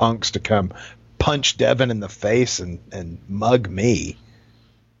bunch of punks to come punch Devin in the face and mug me.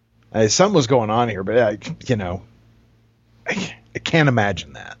 Something was going on here, but I can't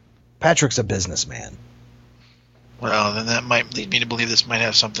imagine that. Patrick's a businessman. Well, then that might lead me to believe this might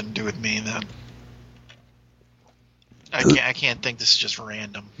have something to do with me. Then I can't think this is just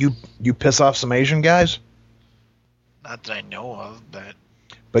random. You piss off some Asian guys? Not that I know of,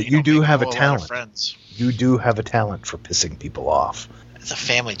 but you do have a lot of talent. friends. You do have a talent for pissing people off. It's a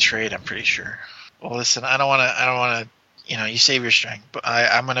family trait, I'm pretty sure. Well, listen, I don't want to. You save your strength, but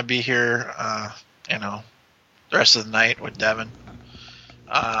I'm going to be here. The rest of the night with Devin.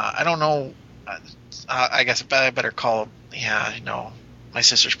 I don't know. I guess I better call. Yeah, my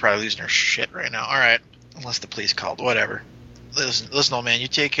sister's probably losing her shit right now. All right, unless the police called. Whatever. Listen, old man, you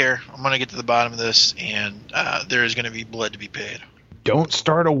take care. I'm gonna get to the bottom of this, and there is gonna be blood to be paid. Don't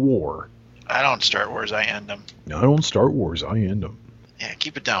start a war. I don't start wars. I end them. No, I don't start wars. I end them. Yeah,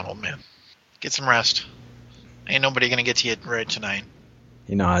 keep it down, old man. Get some rest. Ain't nobody gonna get to you right tonight.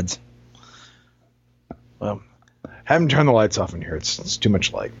 He nods. Well, have him turn the lights off in here. It's too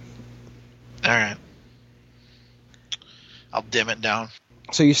much light. All right. I'll dim it down.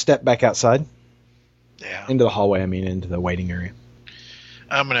 So you step back outside? Yeah. Into the hallway, into the waiting area.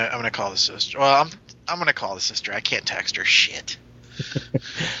 I'm gonna call the sister. Well, I'm gonna call the sister. I can't text her. Shit.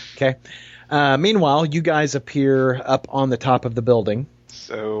 Okay. Meanwhile, you guys appear up on the top of the building.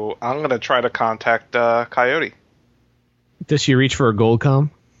 So I'm going to try to contact Coyote. Does she reach for a gold comm?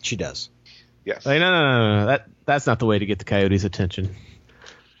 She does. Yes. No. That's not the way to get the Coyote's attention.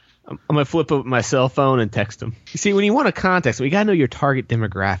 I'm going to flip up my cell phone and text him. You see, when you want to contact him, you got to know your target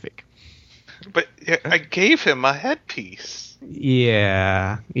demographic. But I gave him a headpiece.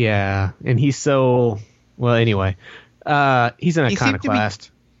 Yeah. And he's so... Well, anyway. He's an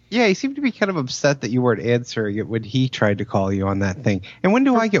iconoclast. Yeah, he seemed to be kind of upset that you weren't answering it when he tried to call you on that thing. And when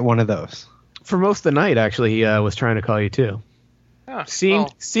do I get one of those? For most of the night, actually, he was trying to call you, too. Oh,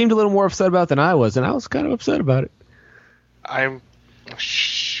 Seemed a little more upset about it than I was, and I was kind of upset about it. I'm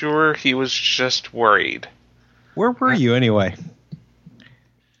sure he was just worried. Where were you, anyway?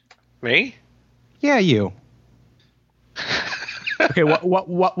 Me? Yeah, you. Okay,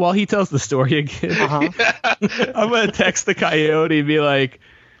 while he tells the story again, I'm going to text the Coyote and be like,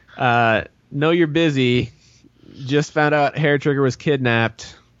 know you're busy. Just found out Hair Trigger was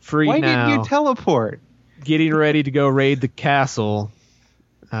kidnapped. Free Why now. Why didn't you teleport? Getting ready to go raid the castle.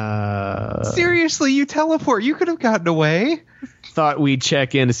 Seriously, you teleport. You could have gotten away. thought we'd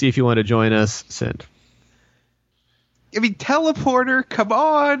check in to see if you want to join us. Send. I mean, teleporter, come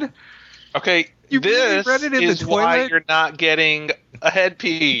on. Okay, You this really read it in is the why toilet? you're not getting a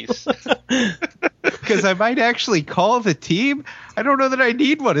headpiece. Because because I might actually call the team. I don't know that I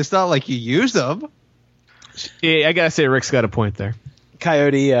need one. It's not like you use them. Yeah, I gotta say, Rick's got a point there.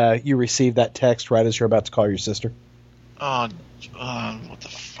 Coyote, you received that text right as you're about to call your sister. Oh, what the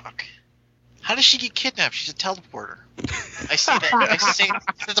fuck? How does she get kidnapped? She's a teleporter. I say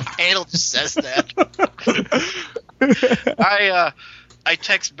that the panel just says that. I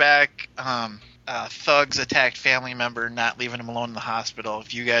text back. Thugs attacked family member, not leaving him alone in the hospital.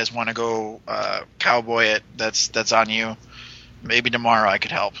 If you guys want to go cowboy it, that's on you. Maybe tomorrow I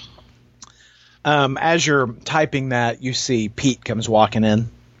could help. As you're typing that, you see Pete comes walking in.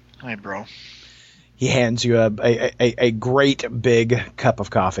 Hi, bro. He hands you a great big cup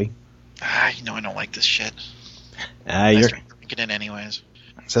of coffee. You know I don't like this shit. You're drinking it anyways.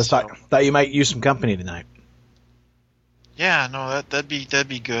 Says thought you might use some company tonight. Yeah, no, that'd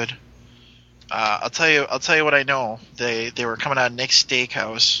be good. I'll tell you what I know. They were coming out of Nick's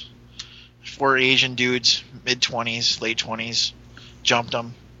Steakhouse. 4 Asian dudes, mid-20s, late 20s, jumped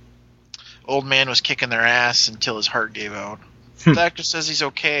them. Old man was kicking their ass until his heart gave out. The doctor says he's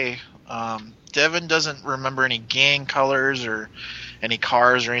okay. Devin doesn't remember any gang colors or any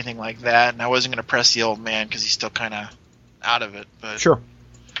cars or anything like that, and I wasn't going to press the old man because he's still kind of out of it. But sure.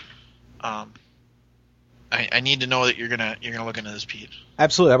 I need to know that you're gonna look into this, Pete.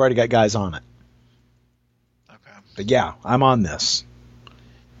 Absolutely, I've already got guys on it. Okay. But yeah, I'm on this.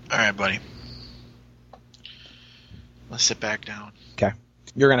 All right, buddy. Let's sit back down. Okay.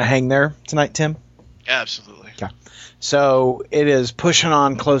 You're going to hang there tonight, Tim? Absolutely. Okay. So it is pushing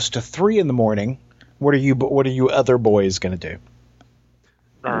on close to 3 in the morning. What are you other boys going to do?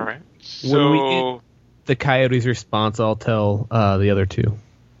 All right. When we get the Coyote's response, I'll tell the other two.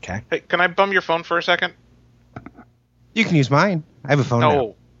 Okay. Hey, can I bum your phone for a second? You can use mine. I have a phone now.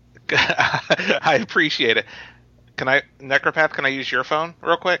 No. I appreciate it. Necropath, can I use your phone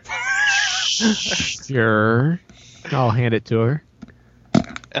real quick? Sure. I'll hand it to her.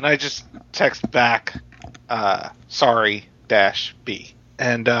 And I just text back, sorry, -B.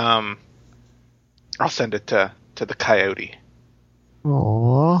 And I'll send it to the Coyote.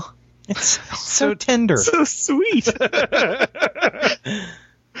 Aww. It's so tender. So sweet.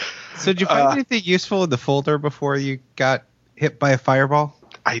 So did you find anything useful in the folder before you got hit by a fireball?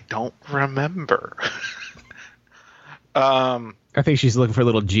 I don't remember. I think she's looking for a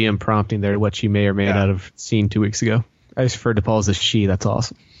little GM prompting there, what she may or may not have seen 2 weeks ago. I just referred to Paul as a she. That's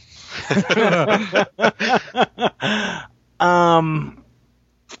awesome. I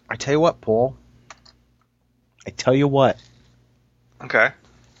tell you what, Paul. I tell you what. Okay.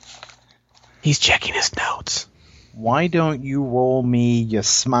 He's checking his notes. Why don't you roll me your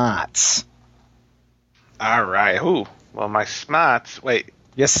smarts? All right. Ooh. Well, my smarts. Wait.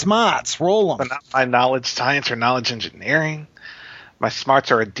 Your smarts. Roll them. But not my knowledge science or knowledge engineering. My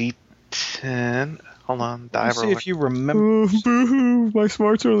smarts are a D10. Hold on. See if you remember. Boo-hoo. My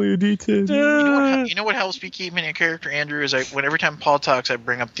smarts are only a D10. You know what helps me keep me in character, Andrew, is every time Paul talks, I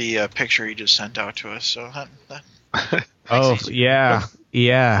bring up the picture he just sent out to us. So that oh, yeah.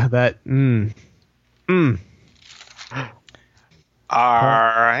 Yeah. That. All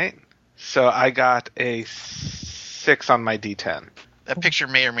right. So I got a 6 on my D10. That picture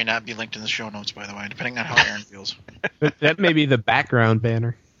may or may not be linked in the show notes, by the way, depending on how Aaron feels. That may be the background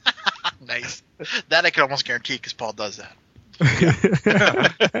banner. Nice. That I can almost guarantee because Paul does that.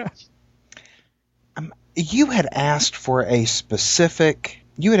 You had asked for a specific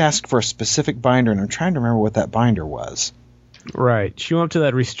binder, and I'm trying to remember what that binder was. Right. She went up to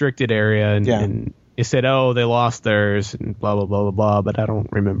that restricted area and it said, oh, they lost theirs and blah, blah, blah, blah, blah, but I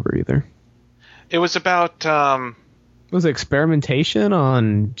don't remember either. It was about... Was it experimentation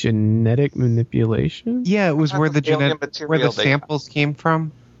on genetic manipulation? Yeah, it was where the samples came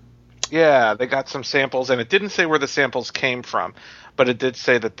from. Yeah, they got some samples, and it didn't say where the samples came from, but it did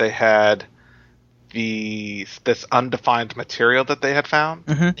say that they had this undefined material that they had found.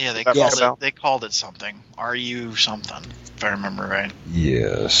 Mm-hmm. Yeah, they called it something. RU something, if I remember right.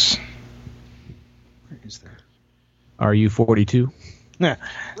 Yes. Where is that? RU-42? Yeah.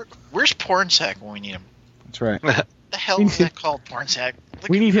 Where's Pornsack when we need him? That's right. The hell is that called, Pornsack?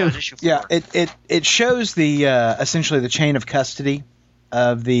 We need him. Yeah, it shows the essentially the chain of custody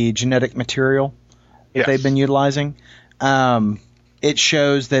of the genetic material that they've been utilizing. It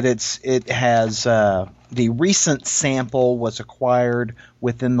shows that it has the recent sample was acquired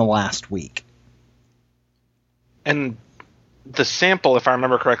within the last week. And the sample, if I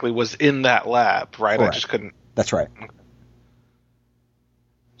remember correctly, was in that lab, right? Correct. I just couldn't... That's right.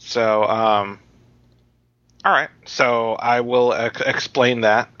 So, all right. So I will explain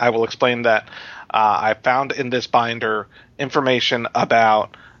that. I will explain that I found in this binder information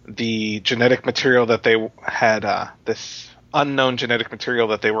about the genetic material that they had, this unknown genetic material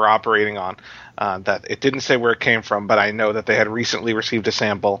that they were operating on. That it didn't say where it came from, but I know that they had recently received a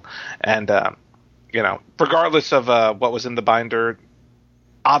sample, and regardless of what was in the binder,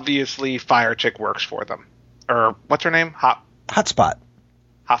 obviously Fire Chick works for them. Or what's her name? Hotspot.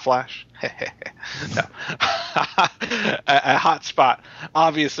 Hot Flash? No. A Hotspot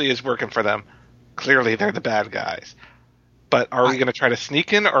obviously is working for them. Clearly they're the bad guys. But are we going to try to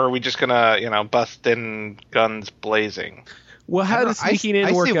sneak in, or are we just going to, bust in guns blazing? Well, how does sneaking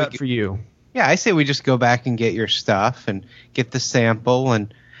in work out for you? Yeah, I say we just go back and get your stuff and get the sample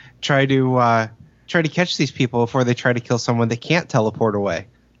and try to catch these people before they try to kill someone that can't teleport away.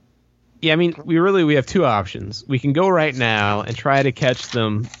 Yeah, I mean, we have two options. We can go right now and try to catch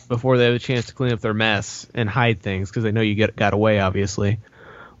them before they have a chance to clean up their mess and hide things, because they know you got away, obviously.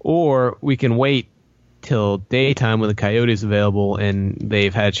 Or we can wait till daytime when the coyote is available and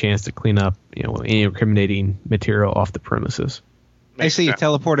they've had a chance to clean up, any incriminating material off the premises. I say you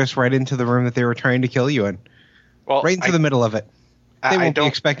teleport us right into the room that they were trying to kill you in. Well, right into the middle of it. They won't be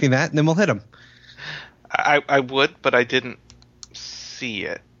expecting that, and then we'll hit them. I would, but I didn't see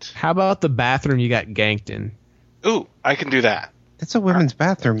it. How about the bathroom you got ganked in? Ooh, I can do that. It's a women's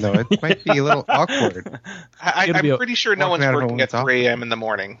bathroom, though. It might be a little awkward. I'm pretty sure no one's working at 3 a.m. in the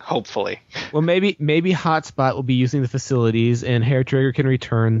morning, hopefully. Well, maybe Hotspot will be using the facilities, and Hair Trigger can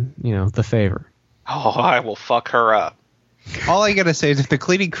return, the favor. Oh, I will fuck her up. All I gotta say is if the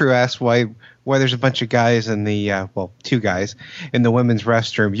cleaning crew asks why there's a bunch of guys in the, 2 guys, in the women's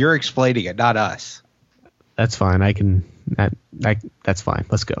restroom, you're explaining it, not us. That's fine. That's fine.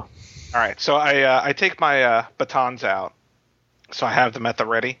 Let's go. All right. So I take my batons out, so I have them at the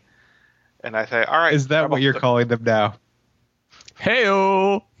ready, and I say, "All right." Is that what you're calling them now?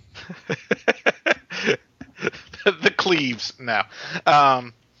 Hey-o! The cleaves now.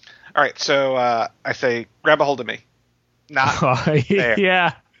 All right. So I say, "Grab a hold of me." Not there.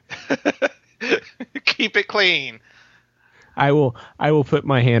 Yeah. Keep it clean. I will put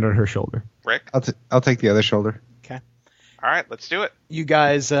my hand on her shoulder. Rick? I'll take the other shoulder. Okay. All right, let's do it. You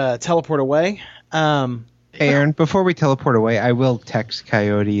guys teleport away. Hey, Aaron, before we teleport away, I will text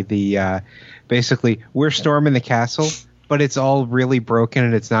Coyote basically, we're storming the castle, but it's all really broken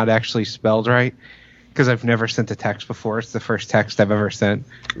and it's not actually spelled right, because I've never sent a text before. It's the first text I've ever sent.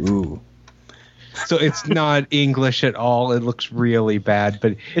 Ooh. So it's not English at all. It looks really bad,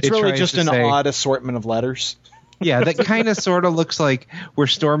 but it's really just an odd assortment of letters. Yeah, that kind of sort of looks like we're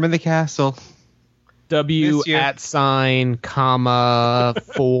storming the castle. W @ comma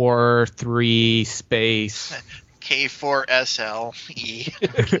 43 space K4SLE.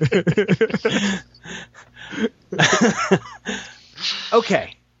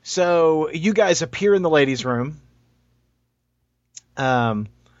 Okay, so you guys appear in the ladies' room.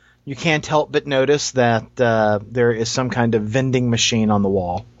 You can't help but notice that there is some kind of vending machine on the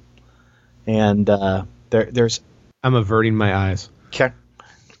wall, and there's. I'm averting my eyes. Okay.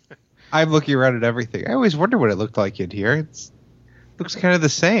 I'm looking around at everything. I always wonder what it looked like in here. It looks kind of the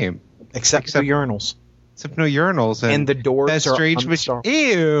same, except no urinals. Except no urinals, and the doors that are strange unsolved.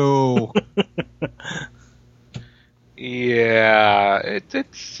 Ew. Yeah,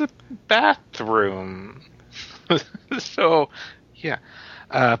 it's a bathroom. So, yeah.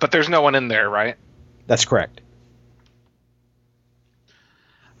 But there's no one in there, right? That's correct.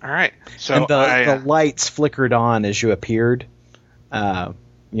 All right. So and the lights flickered on as you appeared. The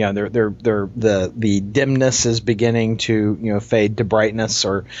dimness is beginning to fade to brightness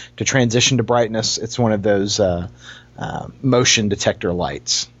or to transition to brightness. It's one of those motion detector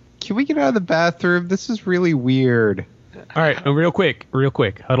lights. Can we get out of the bathroom? This is really weird. All right, real quick,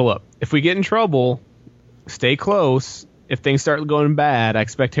 huddle up. If we get in trouble, stay close. If things start going bad, I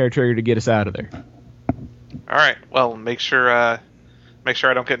expect Hair Trigger to get us out of there. All right. Well, make sure I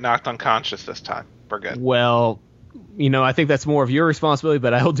don't get knocked unconscious this time. We're good. Well, I think that's more of your responsibility,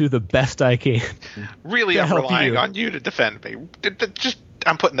 but I'll do the best I can. Really, I'm relying on you to defend me.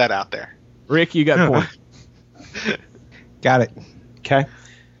 I'm putting that out there. Rick, you got a point. Got it. Okay.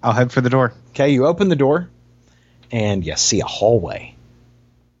 I'll head for the door. Okay, you open the door, and you see a hallway.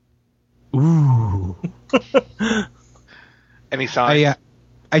 Ooh. Any sign?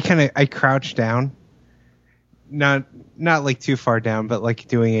 I crouch down. Not like too far down, but like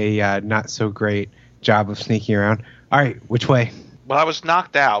doing a not so great job of sneaking around. All right, which way? Well, I was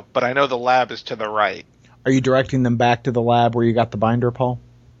knocked out, but I know the lab is to the right. Are you directing them back to the lab where you got the binder, Paul?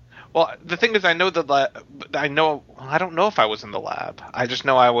 Well, the thing is, I know the lab. I don't know if I was in the lab. I just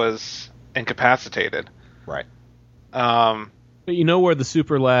know I was incapacitated. Right. But you know where the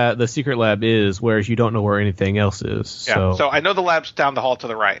secret lab is, whereas you don't know where anything else is. Yeah. So I know the lab's down the hall to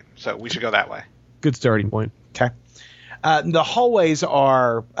the right, so we should go that way. Good starting point. Okay. The hallways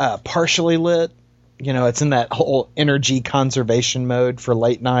are partially lit. You know, it's in that whole energy conservation mode for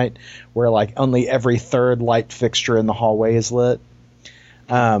late night, where like only every third light fixture in the hallway is lit.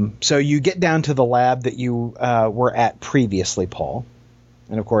 So you get down to the lab that you were at previously, Paul,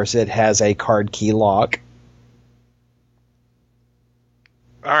 and of course it has a card key lock.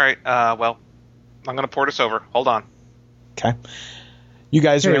 All right. Well, I'm going to port us over. Hold on. Okay. You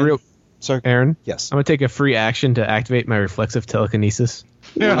guys are in. Aaron? Yes. I'm going to take a free action to activate my reflexive telekinesis.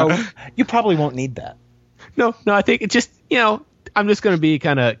 Oh, you probably won't need that. No, I think it just, I'm just going to be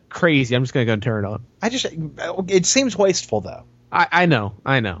kind of crazy. I'm just going to go and turn it on. It seems wasteful, though. I know.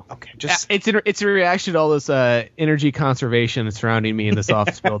 Okay, it's a reaction to all this energy conservation surrounding me in this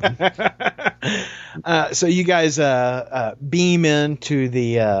office building. So you guys beam into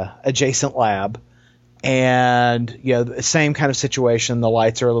the adjacent lab, and the same kind of situation. The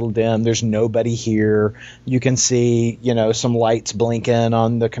lights are a little dim. There's nobody here. You can see some lights blinking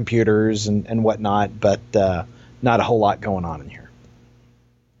on the computers and whatnot, but not a whole lot going on in here.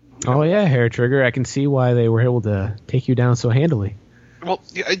 Oh yeah, Hair Trigger. I can see why they were able to take you down so handily. Well,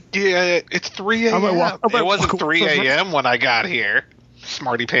 it's 3 a.m. It wasn't 3 a.m. when I got here.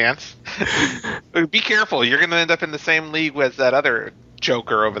 Smarty pants. Be careful. You're going to end up in the same league as that other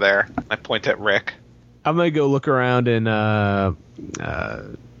joker over there. I point at Rick. I'm going to go look around and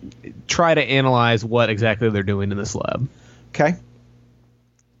try to analyze what exactly they're doing in this lab. Okay.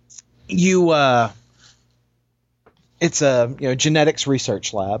 It's a genetics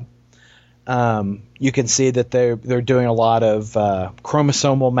research lab. You can see that they're doing a lot of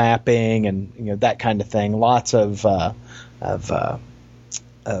chromosomal mapping and that kind of thing. Lots of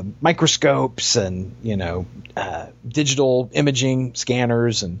microscopes and digital imaging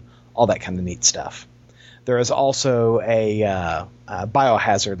scanners and all that kind of neat stuff. There is also a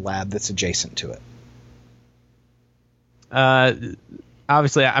biohazard lab that's adjacent to it.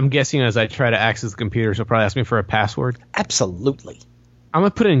 Obviously, I'm guessing as I try to access the computer, she'll probably ask me for a password. Absolutely. I'm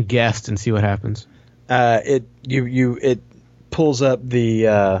gonna put in guest and see what happens. It pulls up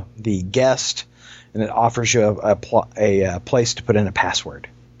the guest, and it offers you a place to put in a password.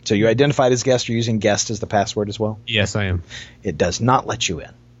 So you identified as guest. You're using guest as the password as well? Yes, I am. It does not let you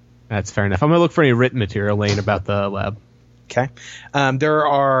in. That's fair enough. I'm gonna look for any written material laying about the lab. Okay.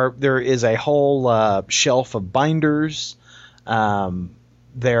 There is a whole shelf of binders.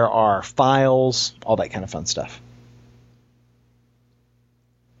 There are files, all that kind of fun stuff.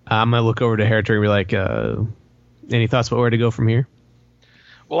 I'm going to look over to Hair Trigger and be like, any thoughts about where to go from here?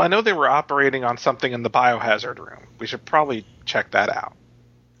 Well, I know they were operating on something in the biohazard room. We should probably check that out.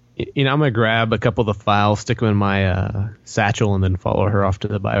 I'm going to grab a couple of the files, stick them in my satchel, and then follow her off to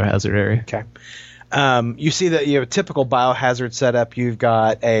the biohazard area. Okay. You see that you have a typical biohazard setup. You've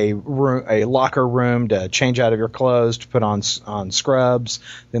got a locker room to change out of your clothes, to put on scrubs,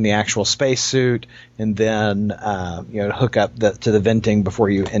 then the actual spacesuit, and then hook up to the venting before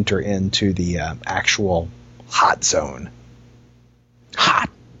you enter into the actual hot zone. Hot.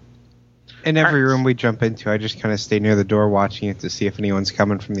 In every room we jump into, I just kind of stay near the door watching it to see if anyone's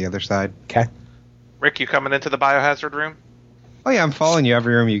coming from the other side. Okay. Rick, you coming into the biohazard room? Oh yeah, I'm following you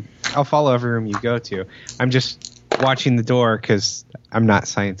every room I'll follow every room you go to. I'm just watching the door because I'm not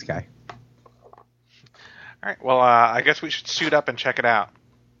science guy. All right. Well, I guess we should suit up and check it out.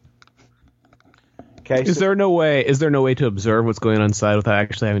 Okay. Is there no way to observe what's going on inside without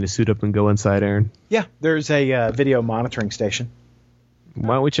actually having to suit up and go inside, Aaron? Yeah, there's a video monitoring station.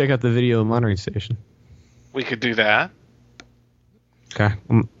 Why don't we check out the video monitoring station? We could do that. Okay.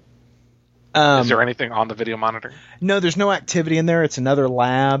 Is there anything on the video monitor? No, there's no activity in there. It's another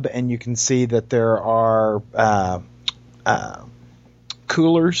lab, and you can see that there are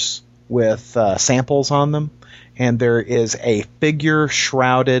coolers with samples on them, and there is a figure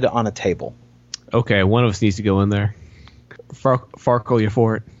shrouded on a table. Okay, one of us needs to go in there. Farkle, you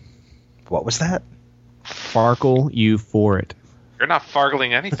for it. What was that? Farkle, you for it. You're not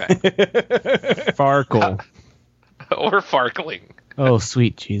fargling anything. Farkle. Or farkling. Oh,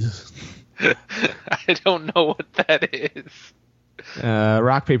 sweet Jesus. I don't know what that is.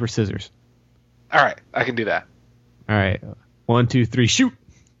 Rock, paper, scissors. All right, I can do that. All right. 1, 2, 3, shoot.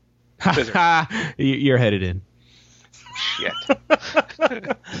 You're headed in. Shit.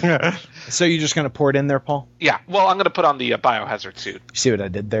 So you're just going to pour it in there, Paul? Yeah. Well, I'm going to put on the biohazard suit. You see what I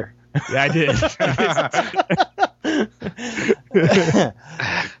did there? Yeah, I did.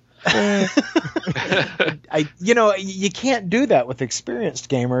 You can't do that with experienced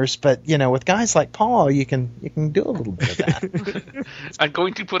gamers, but with guys like Paul, you can do a little bit of that. I'm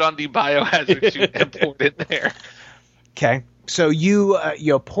going to put on the biohazard suit and port it there. Okay, so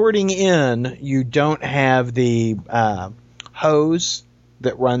you're porting in. You don't have the hose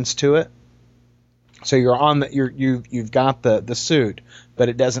that runs to it, so you're on you've got the suit, but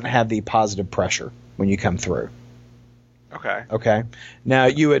it doesn't have the positive pressure when you come through. Okay. Now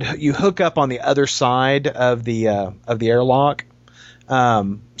you hook up on the other side of the airlock,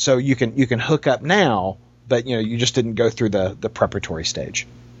 so you can hook up now, but you just didn't go through the preparatory stage.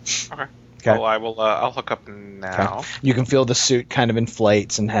 Okay. Well, I'll hook up now. Okay. You can feel the suit kind of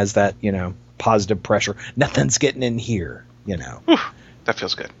inflates and has that positive pressure. Nothing's getting in here. Whew, that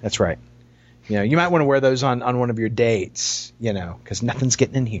feels good. That's right. You might want to wear those on one of your dates. Because nothing's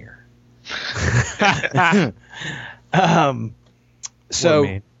getting in here.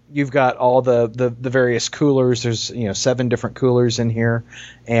 So you've got all the various coolers. There's 7 different coolers in here,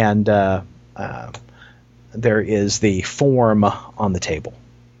 and there is the form on the table.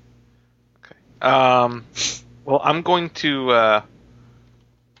 Okay. Well, I'm going to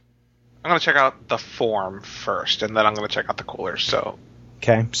check out the form first, and then I'm going to check out the coolers. So.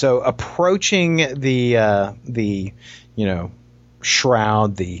 Okay. So approaching the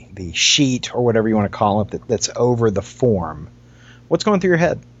shroud, the sheet, or whatever you want to call it, that's over the form. What's going through your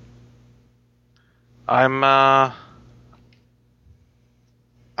head?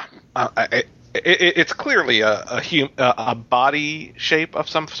 It's clearly a body shape of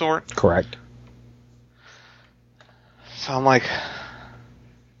some sort. Correct. So I'm like,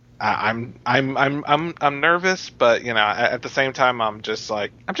 I'm nervous, but at the same time I'm just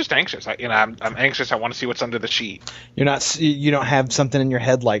anxious. I'm anxious. I want to see what's under the sheet. You don't have something in your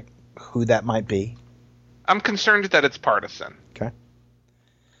head like who that might be? I'm concerned that it's Partisan. Okay.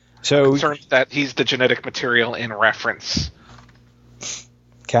 So I'm concerned that he's the genetic material in reference.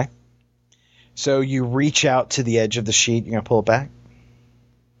 Okay. So you reach out to the edge of the sheet. You're gonna pull it back?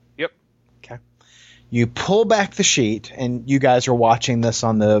 Yep. Okay. You pull back the sheet, and you guys are watching this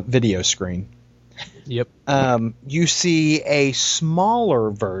on the video screen. Yep. You see a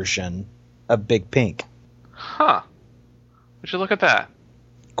smaller version of Big Pink. Huh. Would you look at that?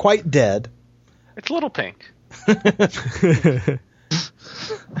 Quite dead. It's Little Pink.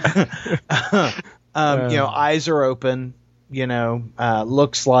 Eyes are open.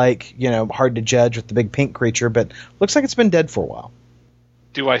 Looks like hard to judge with the big pink creature, but looks like it's been dead for a while.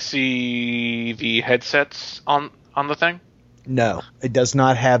 Do I see the headsets on the thing? No, it does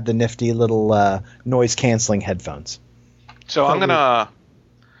not have the nifty little noise canceling headphones. So I'm gonna.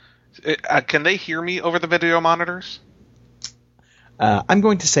 Can they hear me over the video monitors? I'm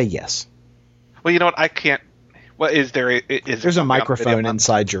going to say yes. Well, you know what? I can't. What is there? There's a microphone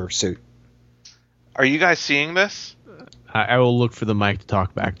inside your suit. Are you guys seeing this? I will look for the mic to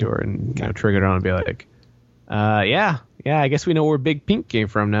talk back to her and trigger it on and be like, yeah, I guess we know where Big Pink came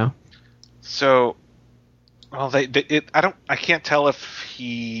from now. So, well, I can't tell if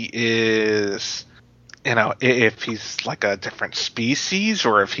he is, if he's like a different species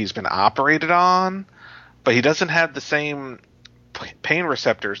or if he's been operated on, but he doesn't have the same pain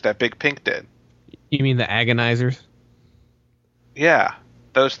receptors that Big Pink did. You mean the agonizers? Yeah,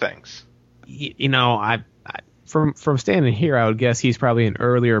 those things. From standing here, I would guess he's probably an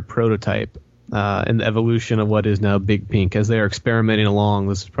earlier prototype in the evolution of what is now Big Pink. As they're experimenting along,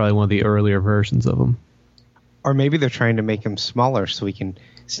 this is probably one of the earlier versions of him. Or maybe they're trying to make him smaller so he can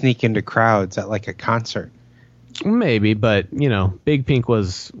sneak into crowds at like a concert. Maybe, but Big Pink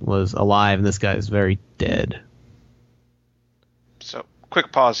was alive, and this guy is very dead. So,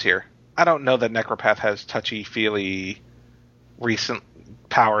 quick pause here. I don't know that Necropath has touchy-feely recent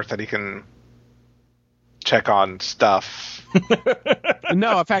powers that he can check on stuff.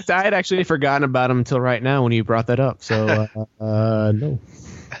 No, in fact, I had actually forgotten about him until right now when you brought that up. So, no.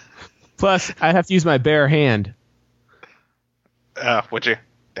 Plus, I'd have to use my bare hand. Would you?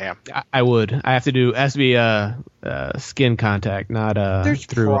 Damn. I would. I have to do. It has to be skin contact, not There's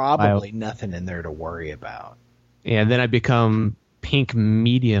through probably nothing in there to worry about. Yeah, then I become pink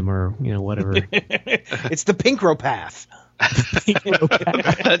medium or whatever. It's the Pinkropath.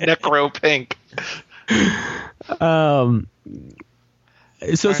 Necro Pink.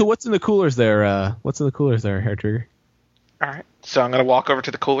 So what's in the coolers there? What's in the coolers there, Hair Trigger? All right. So I'm going to walk over to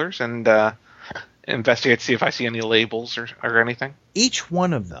the coolers and investigate, see if I see any labels or anything. Each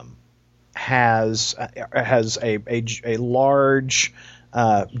one of them has a large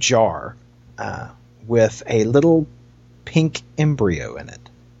jar with a little pink embryo in it.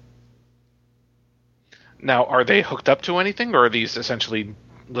 Now, are they hooked up to anything, or are these essentially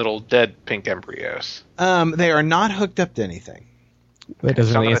little dead pink embryos? They are not hooked up to anything. That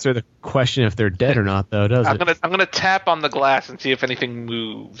doesn't really answer the question if they're dead or not, though, does it? I'm gonna tap on the glass and see if anything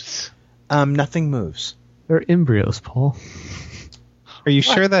moves. Nothing moves. They're embryos, Paul. Are you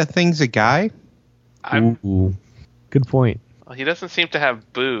sure that thing's a guy? Ooh, good point. Well, he doesn't seem to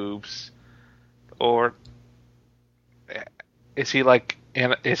have boobs, or is he like?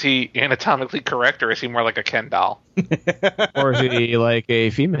 Is he anatomically correct, or is he more like a Ken doll? Or is he like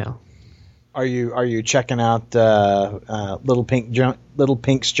a female? Are you checking out Little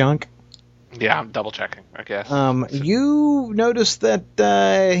Pink's junk? Yeah, I'm double checking, I guess. You notice that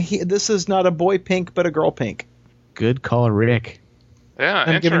this is not a boy pink, but a girl pink. Good call, Rick. Yeah,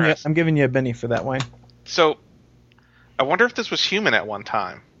 I'm giving you a Benny for that, Wayne. So, I wonder if this was human at one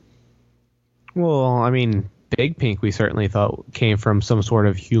time. Well, I mean, Big Pink we certainly thought came from some sort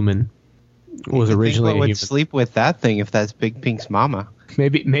of human. Was originally a would human. Sleep with that thing if that's Big Pink's mama.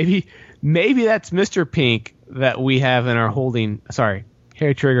 Maybe that's Mr. Pink that we have in our holding. Sorry,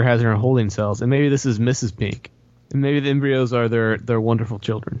 Hair Trigger has in our holding cells, and maybe this is Mrs. Pink, and maybe the embryos are their wonderful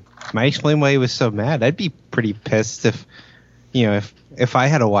children. Might explain why he was so mad. I'd be pretty pissed if I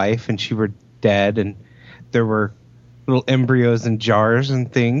had a wife and she were dead and there were little embryos in jars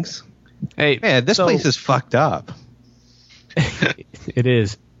and things. Hey, man, this place is fucked up. It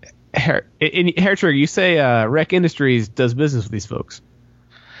is. Hair Trigger, you say Rec Industries does business with these folks.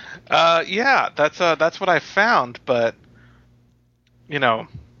 Yeah, that's what I found, but they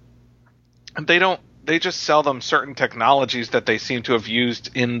just sell them certain technologies that they seem to have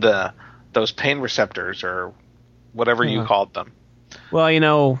used in those pain receptors or whatever you called them.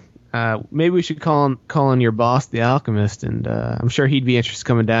 Well, maybe we should call in your boss, the alchemist, and I'm sure he'd be interested in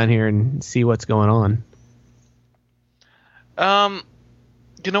coming down here and see what's going on.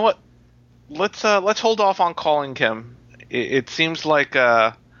 You know what? Let's hold off on calling him. It seems like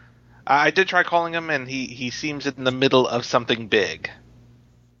I did try calling him, and he seems in the middle of something big.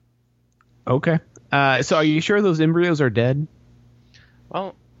 Okay. So are you sure those embryos are dead?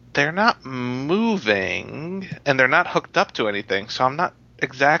 Well, they're not moving, and they're not hooked up to anything, so I'm not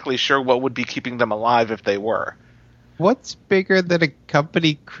exactly sure what would be keeping them alive if they were. What's bigger than a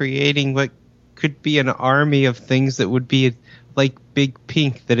company creating what could be an army of things that would be like Big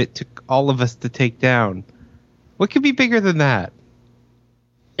Pink that it took all of us to take down? What could be bigger than that?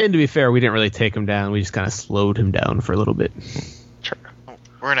 And to be fair, we didn't really take him down. We just kind of slowed him down for a little bit. Sure.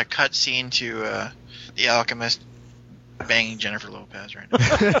 We're in a cut scene to the alchemist banging Jennifer Lopez right now.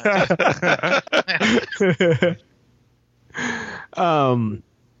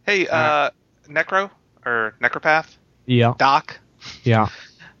 Hey, Necro or Necropath? Yeah. Doc? Yeah.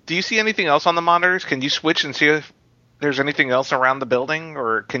 Do you see anything else on the monitors? Can you switch and see if there's anything else around the building,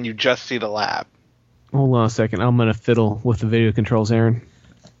 or can you just see the lab? Hold on a second. I'm going to fiddle with the video controls, Aaron.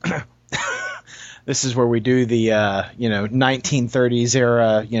 This is where we do the 1930s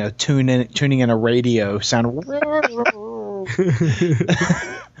era, tuning in a radio sound.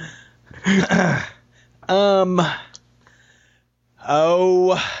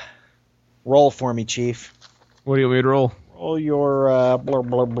 Roll for me, Chief. What do you want me to roll? Roll your blur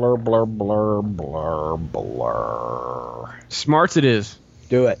blur blur blur blur blur blur. Smarts it is.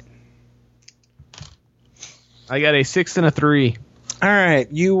 Do it. I got a 6 and a 3. All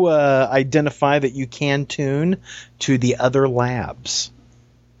right, you identify that you can tune to the other labs.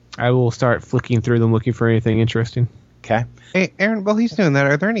 I will start flicking through them, looking for anything interesting. Okay. Hey, Aaron, while he's doing that,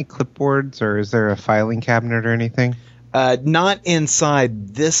 are there any clipboards or is there a filing cabinet or anything? Not inside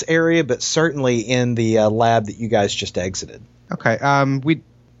this area, but certainly in the lab that you guys just exited. Okay.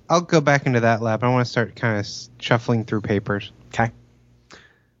 I'll go back into that lab. I want to start kind of shuffling through papers. Okay.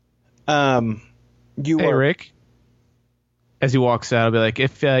 Hey, Rick. As he walks out, I'll be like,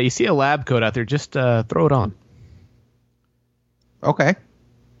 if you see a lab coat out there, just throw it on. Okay.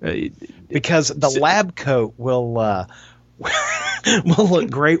 Because the lab coat will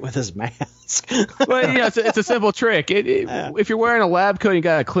look great with his mask. Well, it's a simple trick. If you're wearing a lab coat and you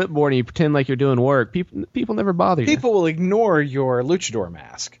got a clipboard and you pretend like you're doing work, people never bother you. People will ignore your luchador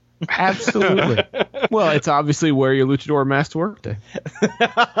mask. Absolutely. Well, it's obviously wear your luchador mask to work day.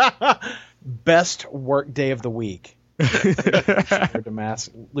 Best work day of the week. I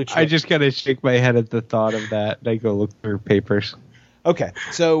just kind of shake my head at the thought of that. I go look through papers. Okay,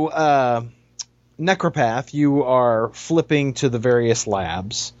 so Necropath, you are flipping to the various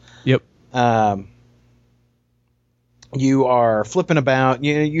labs. Yep. You are flipping about.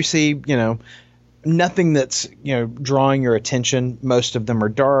 You see, nothing that's drawing your attention. Most of them are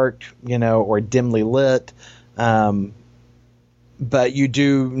dark, or dimly lit. But you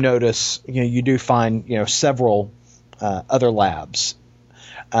do notice, you do find, several other labs.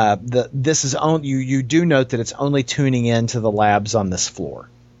 This is you do note that it's only tuning into the labs on this floor.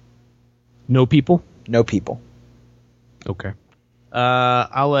 No people? No people. Okay.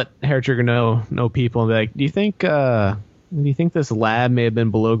 I'll let Hair Trigger know no people and be like, do you think this lab may have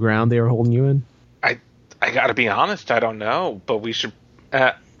been below ground they were holding you in? I gotta be honest, I don't know, but we should.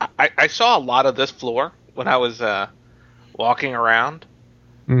 I saw a lot of this floor when I was walking around.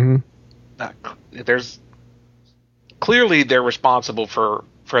 Mm-hmm. There's clearly they're responsible for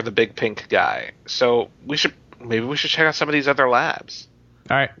the big pink guy, so we should check out some of these other labs.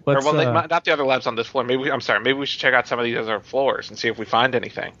 All right, let's. Not the other labs on this floor. Maybe we should check out some of these other floors and see if we find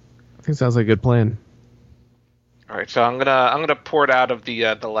anything. I think sounds like a good plan. All right, so I'm gonna pour it out of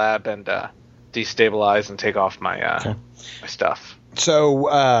the lab and destabilize and take off my my stuff.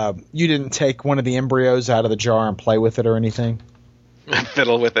 So you didn't take one of the embryos out of the jar and play with it or anything?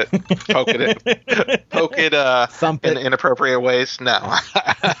 Fiddle with it, poke it, thump it in inappropriate ways. No.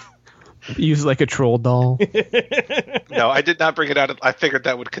 Use like a troll doll. No, I did not bring it out. I figured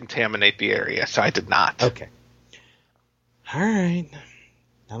that would contaminate the area, so I did not. Okay. All right.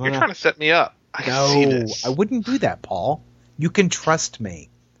 You're trying to set me up. I see this. I wouldn't do that, Paul. You can trust me.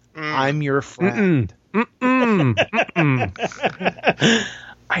 I'm your friend. I'm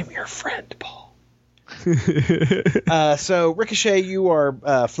your friend, Paul. So, Ricochet, you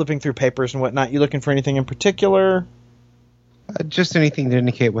are flipping through papers and whatnot. You looking for anything in particular? Just anything to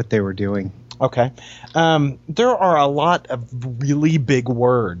indicate what they were doing. Okay. There are a lot of really big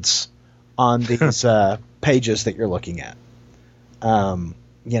words on these pages that you're looking at.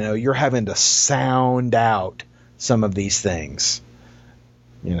 You're having to sound out some of these things.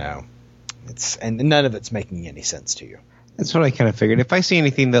 And none of it's making any sense to you. That's what I kind of figured. If I see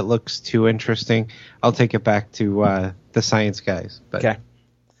anything that looks too interesting, I'll take it back to the science guys. But. Okay.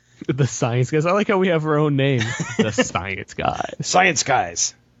 The science guys. I like how we have our own name. The science guys. Science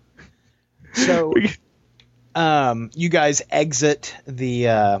guys. So, you guys exit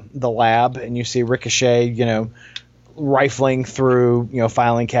the lab, and you see Ricochet, rifling through,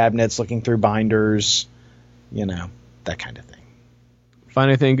 filing cabinets, looking through binders, that kind of thing. Find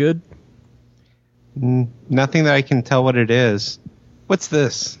anything good? Nothing that I can tell what it is. What's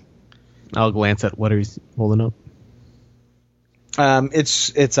this? I'll glance at what he's holding up.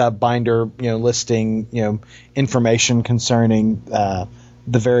 It's a binder, listing, information concerning the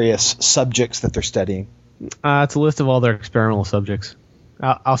various subjects that they're studying. It's a list of all their experimental subjects.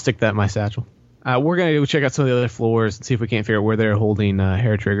 I'll stick that in my satchel. We're going to go check out some of the other floors and see if we can't figure out where they're holding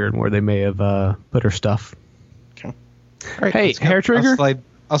Hair Trigger and where they may have put her stuff. Okay. All right, hey, Hair Trigger?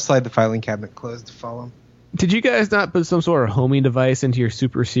 I'll slide the filing cabinet closed to follow him. Did you guys not put some sort of homing device into your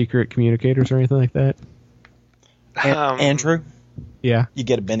super secret communicators or anything like that? Andrew? Yeah. You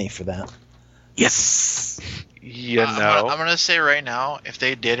get a Benny for that. Yes! I'm going to say right now, if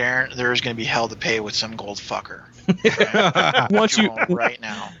they did, Aaron, there's going to be hell to pay with some gold fucker. Right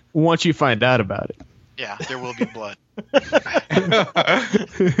now. Once you find out about it. Yeah, there will be blood. By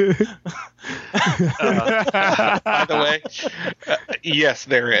the way, yes,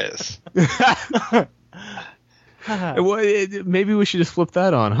 there is. Maybe we should just flip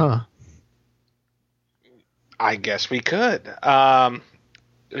that on, huh? I guess we could. So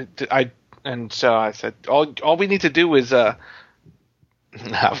I said, all we need to do is I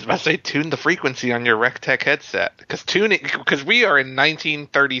was about to say tune the frequency on your RecTech headset because we are in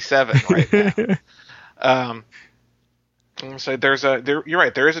 1937 right now. So you're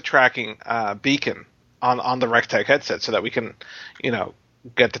right. There is a tracking beacon on the RecTech headset so that we can,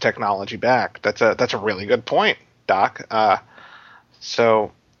 get the technology back. That's a really good point, Doc.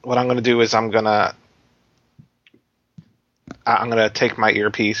 So what I'm going to do is I'm going to take my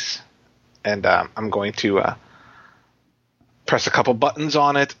earpiece and I'm going to press a couple buttons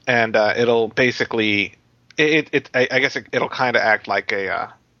on it, and it'll basically I guess it'll kind of act like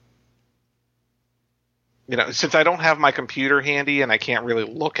a since I don't have my computer handy and I can't really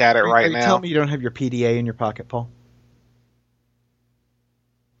look at it right now. Tell me you don't have your PDA in your pocket, Paul.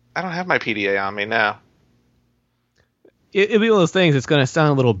 I don't have my PDA on me now. It'll be one of those things. It's going to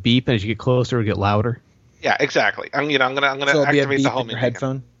sound a little beep, and as you get closer, it'll get louder. Yeah, exactly. I'm gonna so activate the homing in your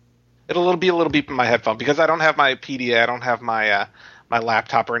headphone. It'll be a little beep in my headphone because I don't have my PDA. I don't have my my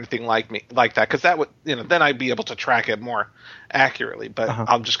laptop or anything like that. Because that would then I'd be able to track it more accurately. But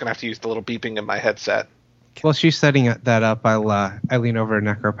I'm just gonna have to use the little beeping in my headset. While she's setting that up, I lean over to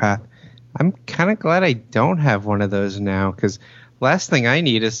Necropath. I'm kind of glad I don't have one of those now because last thing I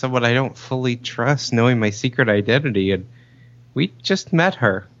need is someone I don't fully trust knowing my secret identity, and we just met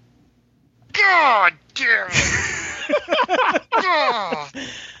her. God damn it!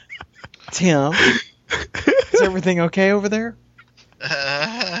 Tim, is everything okay over there?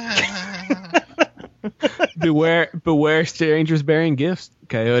 beware strangers bearing gifts,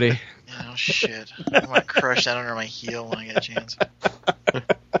 Coyote. Oh shit! I want to crush that under my heel when I get a chance.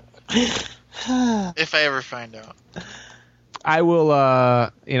 If I ever find out. I will,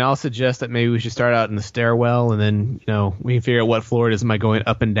 I'll suggest that maybe we should start out in the stairwell, and then, we can figure out what floor it is. Am I going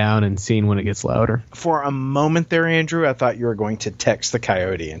up and down and seeing when it gets louder? For a moment there, Andrew, I thought you were going to text the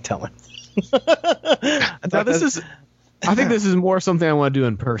Coyote and tell him. I think this is more something I want to do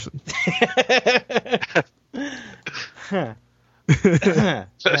in person. So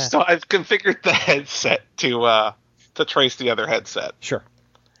I've configured the headset to trace the other headset. Sure.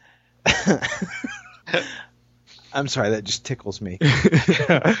 I'm sorry, that just tickles me.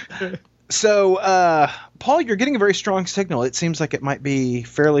 So, Paul, you're getting a very strong signal. It seems like it might be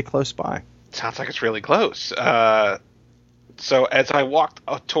fairly close by. Sounds like it's really close. So as I walked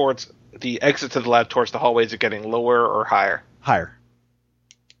towards the exit to the lab, towards the hallway, is it getting lower or higher? Higher.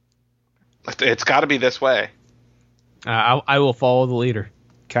 It's got to be this way. I will follow the leader.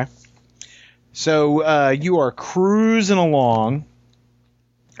 Okay. So you are cruising along,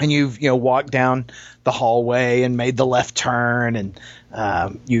 and you've walked down the hallway and made the left turn, and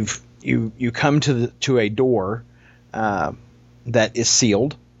you come to a door that is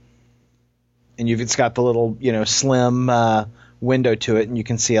sealed, and it's got the little slim window to it, and you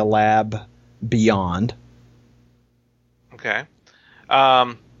can see a lab beyond. Okay.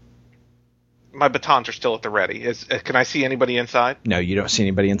 My batons are still at the ready. Can I see anybody inside? No, you don't see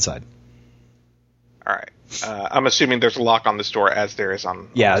anybody inside. All right. I'm assuming there's a lock on this door, as there is on.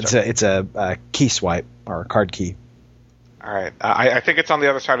 Yeah, it's a key swipe or a card key. All right. I think it's on the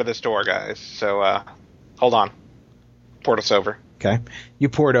other side of this door, guys. So hold on. Port us over. Okay. You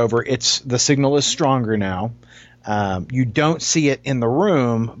pour it over. The signal is stronger now. You don't see it in the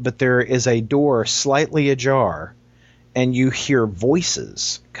room, but there is a door slightly ajar, and you hear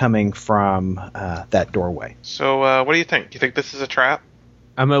voices coming from that doorway. So what do you think? Do you think this is a trap?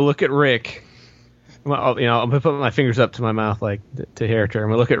 I'm going to look at Rick. I'm going to put my fingers up to my mouth like to Heritage. I'm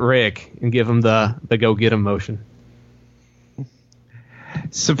going to look at Rick and give him the go get him motion.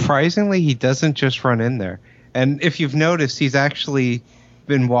 Surprisingly, he doesn't just run in there. And if you've noticed, he's actually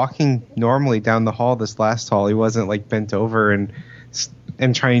been walking normally down the hall this last hall. He wasn't like bent over and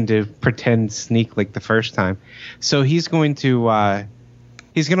trying to pretend sneak like the first time. So he's going to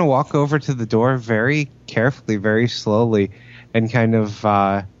walk over to the door very carefully, very slowly, and kind of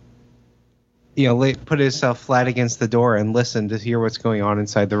put himself flat against the door and listen to hear what's going on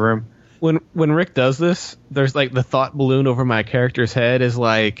inside the room. When Rick does this, there's like the thought balloon over my character's head is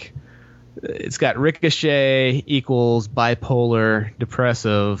like, it's got Ricochet equals bipolar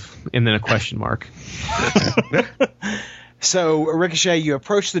depressive and then a question mark. So Ricochet, you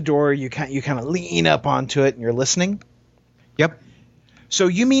approach the door, you kind of lean up onto it, and you're listening. Yep. So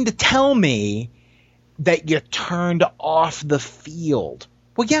you mean to tell me that you turned off the field?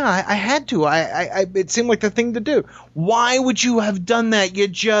 Well, yeah, I had to. It seemed like the thing to do. Why would you have done that? You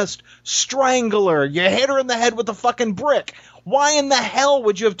just strangle her. You hit her in the head with a fucking brick. Why in the hell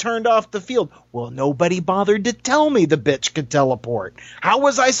would you have turned off the field? Well, nobody bothered to tell me the bitch could teleport. How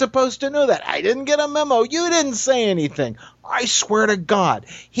was I supposed to know that? I didn't get a memo. You didn't say anything. I swear to God,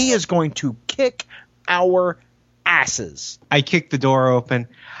 he is going to kick our asses. I kicked the door open.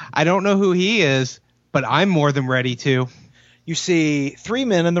 I don't know who he is, but I'm more than ready to. You see 3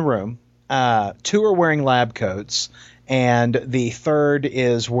 men in the room. 2 are wearing lab coats, and the third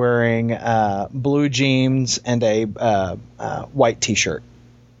is wearing blue jeans and a white T-shirt.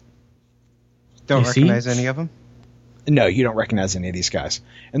 Don't recognize any of them? No, you don't recognize any of these guys.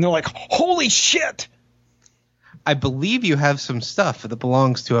 And they're like, holy shit! I believe you have some stuff that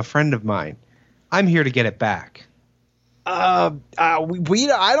belongs to a friend of mine. I'm here to get it back. I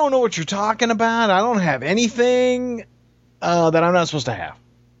don't know what you're talking about. I don't have anything that I'm not supposed to have.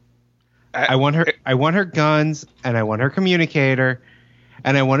 I want her guns, and I want her communicator,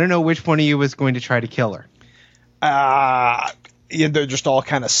 and I want to know which one of you is going to try to kill her. They're just all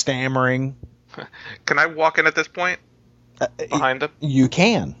kind of stammering. Can I walk in at this point? Behind them? You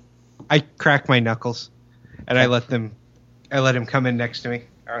can. I crack my knuckles, and I let him come in next to me.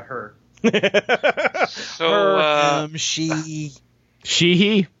 Or her. So, she.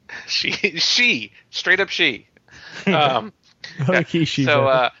 Straight up she.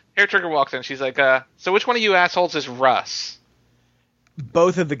 Hair Trigger walks in. She's like, so which one of you assholes is Russ?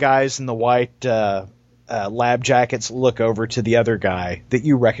 Both of the guys in the white lab jackets look over to the other guy that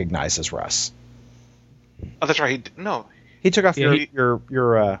you recognize as Russ. Oh, that's right. He took off your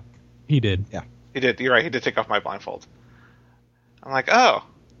He did. Yeah. He did. You're right. He did take off my blindfold. I'm like,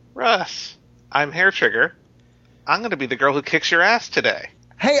 Russ, I'm Hair Trigger. I'm going to be the girl who kicks your ass today.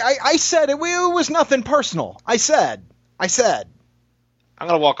 Hey, I said it was nothing personal. I said. I'm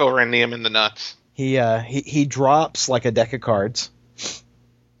gonna walk over and knee him in the nuts. He drops like a deck of cards.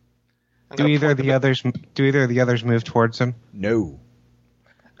 Do either of the others move towards him? No.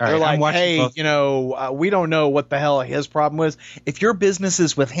 All They're right, like, hey, both. we don't know what the hell his problem was. If your business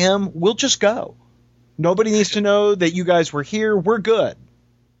is with him, we'll just go. Nobody needs to know that you guys were here. We're good.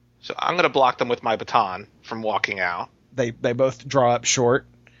 So I'm going to block them with my baton from walking out. They both draw up short.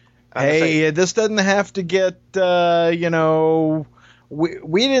 Hey, this doesn't have to get,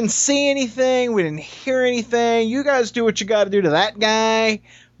 we didn't see anything. We didn't hear anything. You guys do what you got to do to that guy.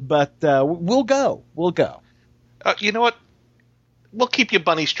 But we'll go. We'll go. You know what? We'll keep you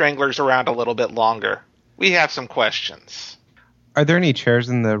bunny stranglers around a little bit longer. We have some questions. Are there any chairs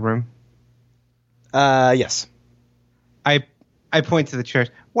in the room? Yes. I point to the chairs.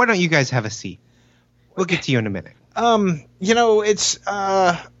 Why don't you guys have a seat? We'll get to you in a minute. It's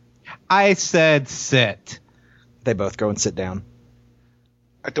I said sit. They both go and sit down.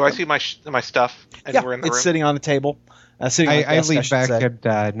 Do I see my stuff anywhere in the room? It's sitting on the table. I lean back at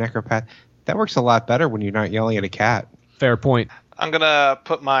Necropath. That works a lot better when you're not yelling at a cat. Fair point. I'm going to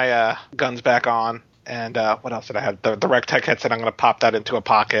put my guns back on. And what else did I have? The Rectech headset, I'm going to pop that into a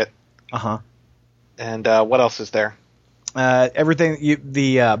pocket. Uh-huh. And what else is there? Everything,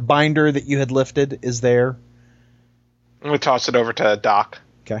 the binder that you had lifted is there. I'm going to toss it over to Doc.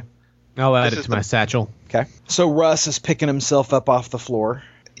 Okay. I'll add it to my satchel. Okay. So Russ is picking himself up off the floor.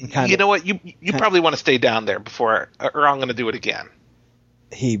 You know what? You probably want to stay down there or I'm going to do it again.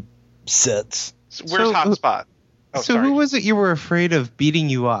 He sits. Where's Hotspot? Who was it you were afraid of beating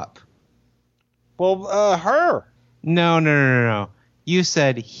you up? Well, her. No. You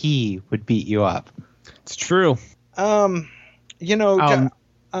said he would beat you up. It's true. I'm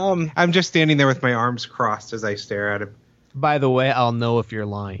just standing there with my arms crossed as I stare at him. By the way, I'll know if you're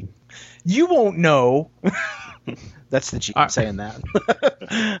lying. You won't know. That's the GM saying that.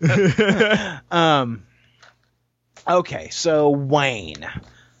 Okay, so Wayne,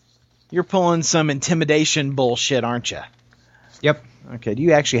 you're pulling some intimidation bullshit, aren't you? Yep. Okay, do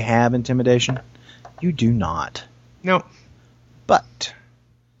you actually have intimidation? You do not. No. But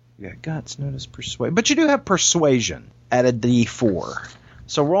you got guts, notice persuade. But you do have persuasion at a D4.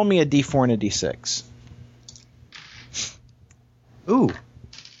 So roll me a D4 and a D6. Ooh.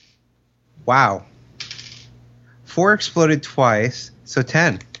 Wow. 4 exploded twice, so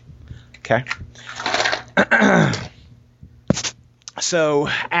 10. Okay. So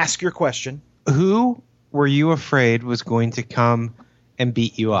ask your question. Who were you afraid was going to come and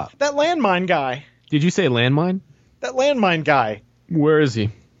beat you up? That landmine guy. Did you say landmine? That landmine guy. Where is he?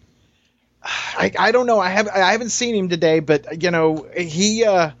 I don't know. I haven't seen him today, but he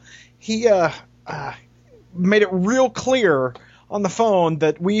made it real clear on the phone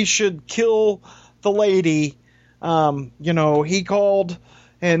that we should kill the lady. He called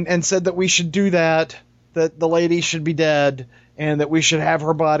and said that we should do that the lady should be dead, and that we should have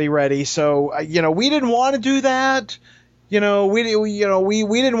her body ready. So we didn't want to do that. We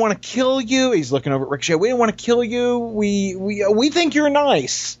didn't want to kill you. He's looking over at Ricochet. We didn't want to kill you. We think you're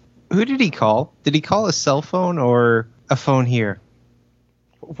nice. Who did he call? Did he call a cell phone or a phone here?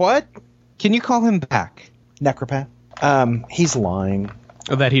 What? Can you call him back? Necropath. He's lying.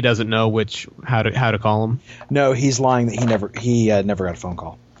 That he doesn't know how to call him. No, he's lying that he never got a phone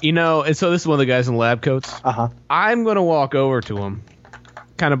call. And so this is one of the guys in lab coats. Uh-huh. I'm gonna walk over to him,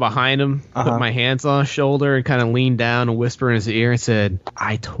 kind of behind him, put my hands on his shoulder, and kind of lean down and whisper in his ear and said,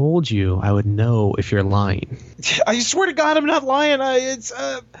 "I told you I would know if you're lying." I swear to God, I'm not lying.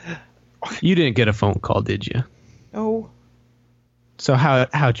 You didn't get a phone call, did you? No. So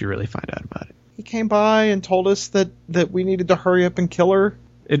how'd you really find out about it? He came by and told us that we needed to hurry up and kill her.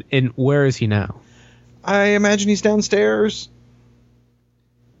 And where is he now? I imagine he's downstairs.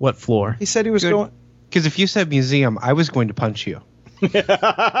 What floor? He said he was going... Because if you said museum, I was going to punch you.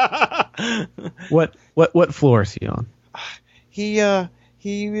 What floor is he on? He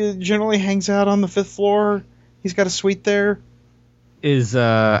generally hangs out on the 5th floor. He's got a suite there.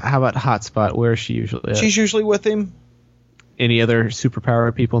 How about Hotspot? Where is she usually at? She's usually with him. Any other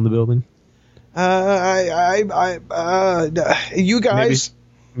superpowered people in the building? You guys.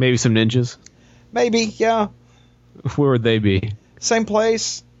 Maybe some ninjas? Maybe, yeah. Where would they be? Same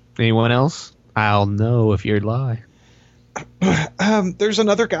place. Anyone else? I'll know if you lie. There's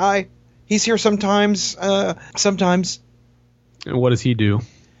another guy. He's here sometimes. Sometimes. And what does he do?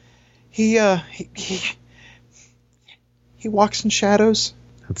 He walks in shadows.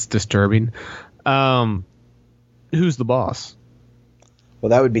 That's disturbing. Who's the boss? Well,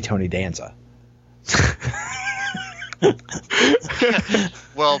 that would be Tony Danza.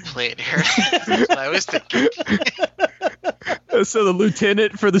 Well played, Eric. That's what I was thinking. So the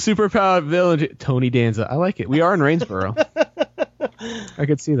lieutenant for the superpowered villain, Tony Danza. I like it. We are in Rainsboro. I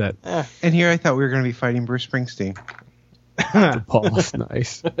could see that. And here I thought we were going to be fighting Bruce Springsteen. Paul's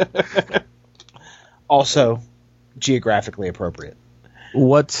nice. Also, geographically appropriate.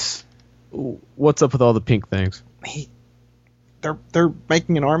 What's up with all the pink things? They're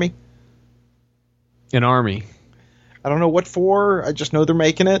making an army. An army. I don't know what for. I just know they're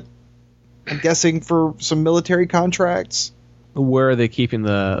making it. I'm guessing for some military contracts. Where are they keeping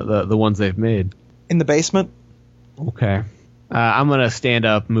the ones they've made? In the basement. Okay. I'm gonna stand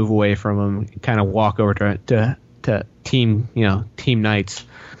up, move away from them, kind of walk over to team Knights.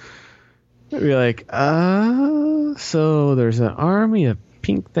 Be like, so there's an army of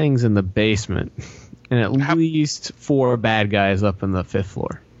pink things in the basement, and at least 4 bad guys up in the 5th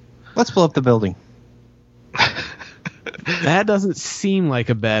floor. Let's blow up the building. That doesn't seem like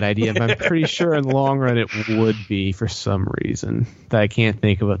a bad idea, but I'm pretty sure in the long run it would be for some reason that I can't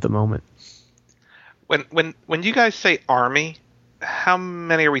think of at the moment. When you guys say army, how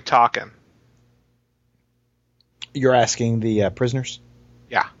many are we talking? You're asking the prisoners?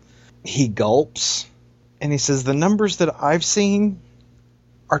 Yeah. He gulps, and he says, the numbers that I've seen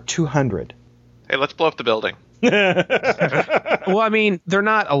are 200. Hey, let's blow up the building. Well, I mean, they're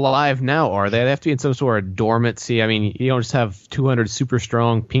not alive now, are they? They have to be in some sort of dormancy. I mean, you don't just have 200 super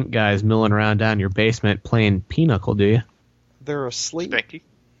strong pink guys milling around down your basement playing Pinochle, do you? They're asleep. Thank you.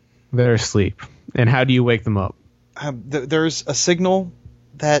 They're asleep. And how do you wake them up? There's a signal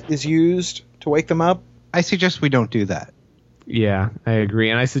that is used to wake them up. I suggest we don't do that. Yeah, I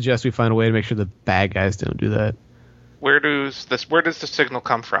agree. And I suggest we find a way to make sure the bad guys don't do that. Where does the signal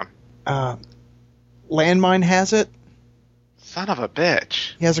come from? Landmine has it. Son of a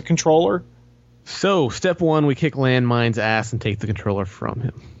bitch. He has a controller. So, step 1, we kick Landmine's ass and take the controller from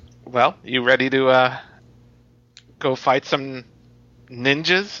him. Well, you ready to go fight some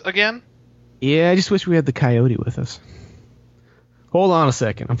ninjas again? Yeah, I just wish we had the coyote with us. Hold on a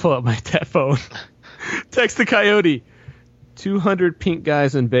second. I'm pulling up my phone. Text the coyote. 200 pink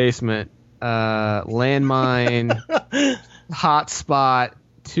guys in basement. Landmine. Hotspot.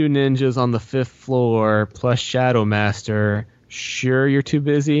 2 ninjas on the 5th floor. Plus Shadow Master. Sure you're too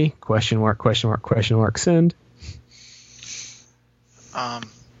busy? Question mark, question mark, question mark, send.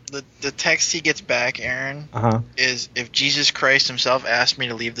 The text he gets back, Aaron, is if Jesus Christ himself asked me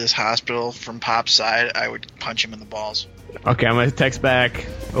to leave this hospital from Pop's side, I would punch him in the balls. Okay, I'm going to text back.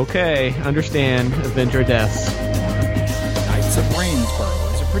 Okay, understand. Avenge our deaths. Knights of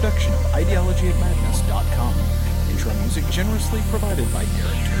Rainsboro is a production of ideologyofmadness.com. Intro music generously provided by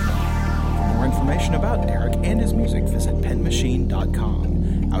Derek Turner. For more information about Derek and his music, visit penmachine.com.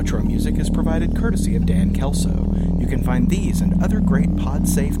 Outro music is provided courtesy of Dan Kelso. You can find these and other great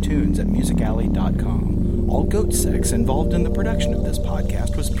pod-safe tunes at musicalley.com. All goat sex involved in the production of this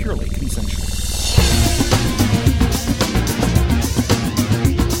podcast was purely consensual.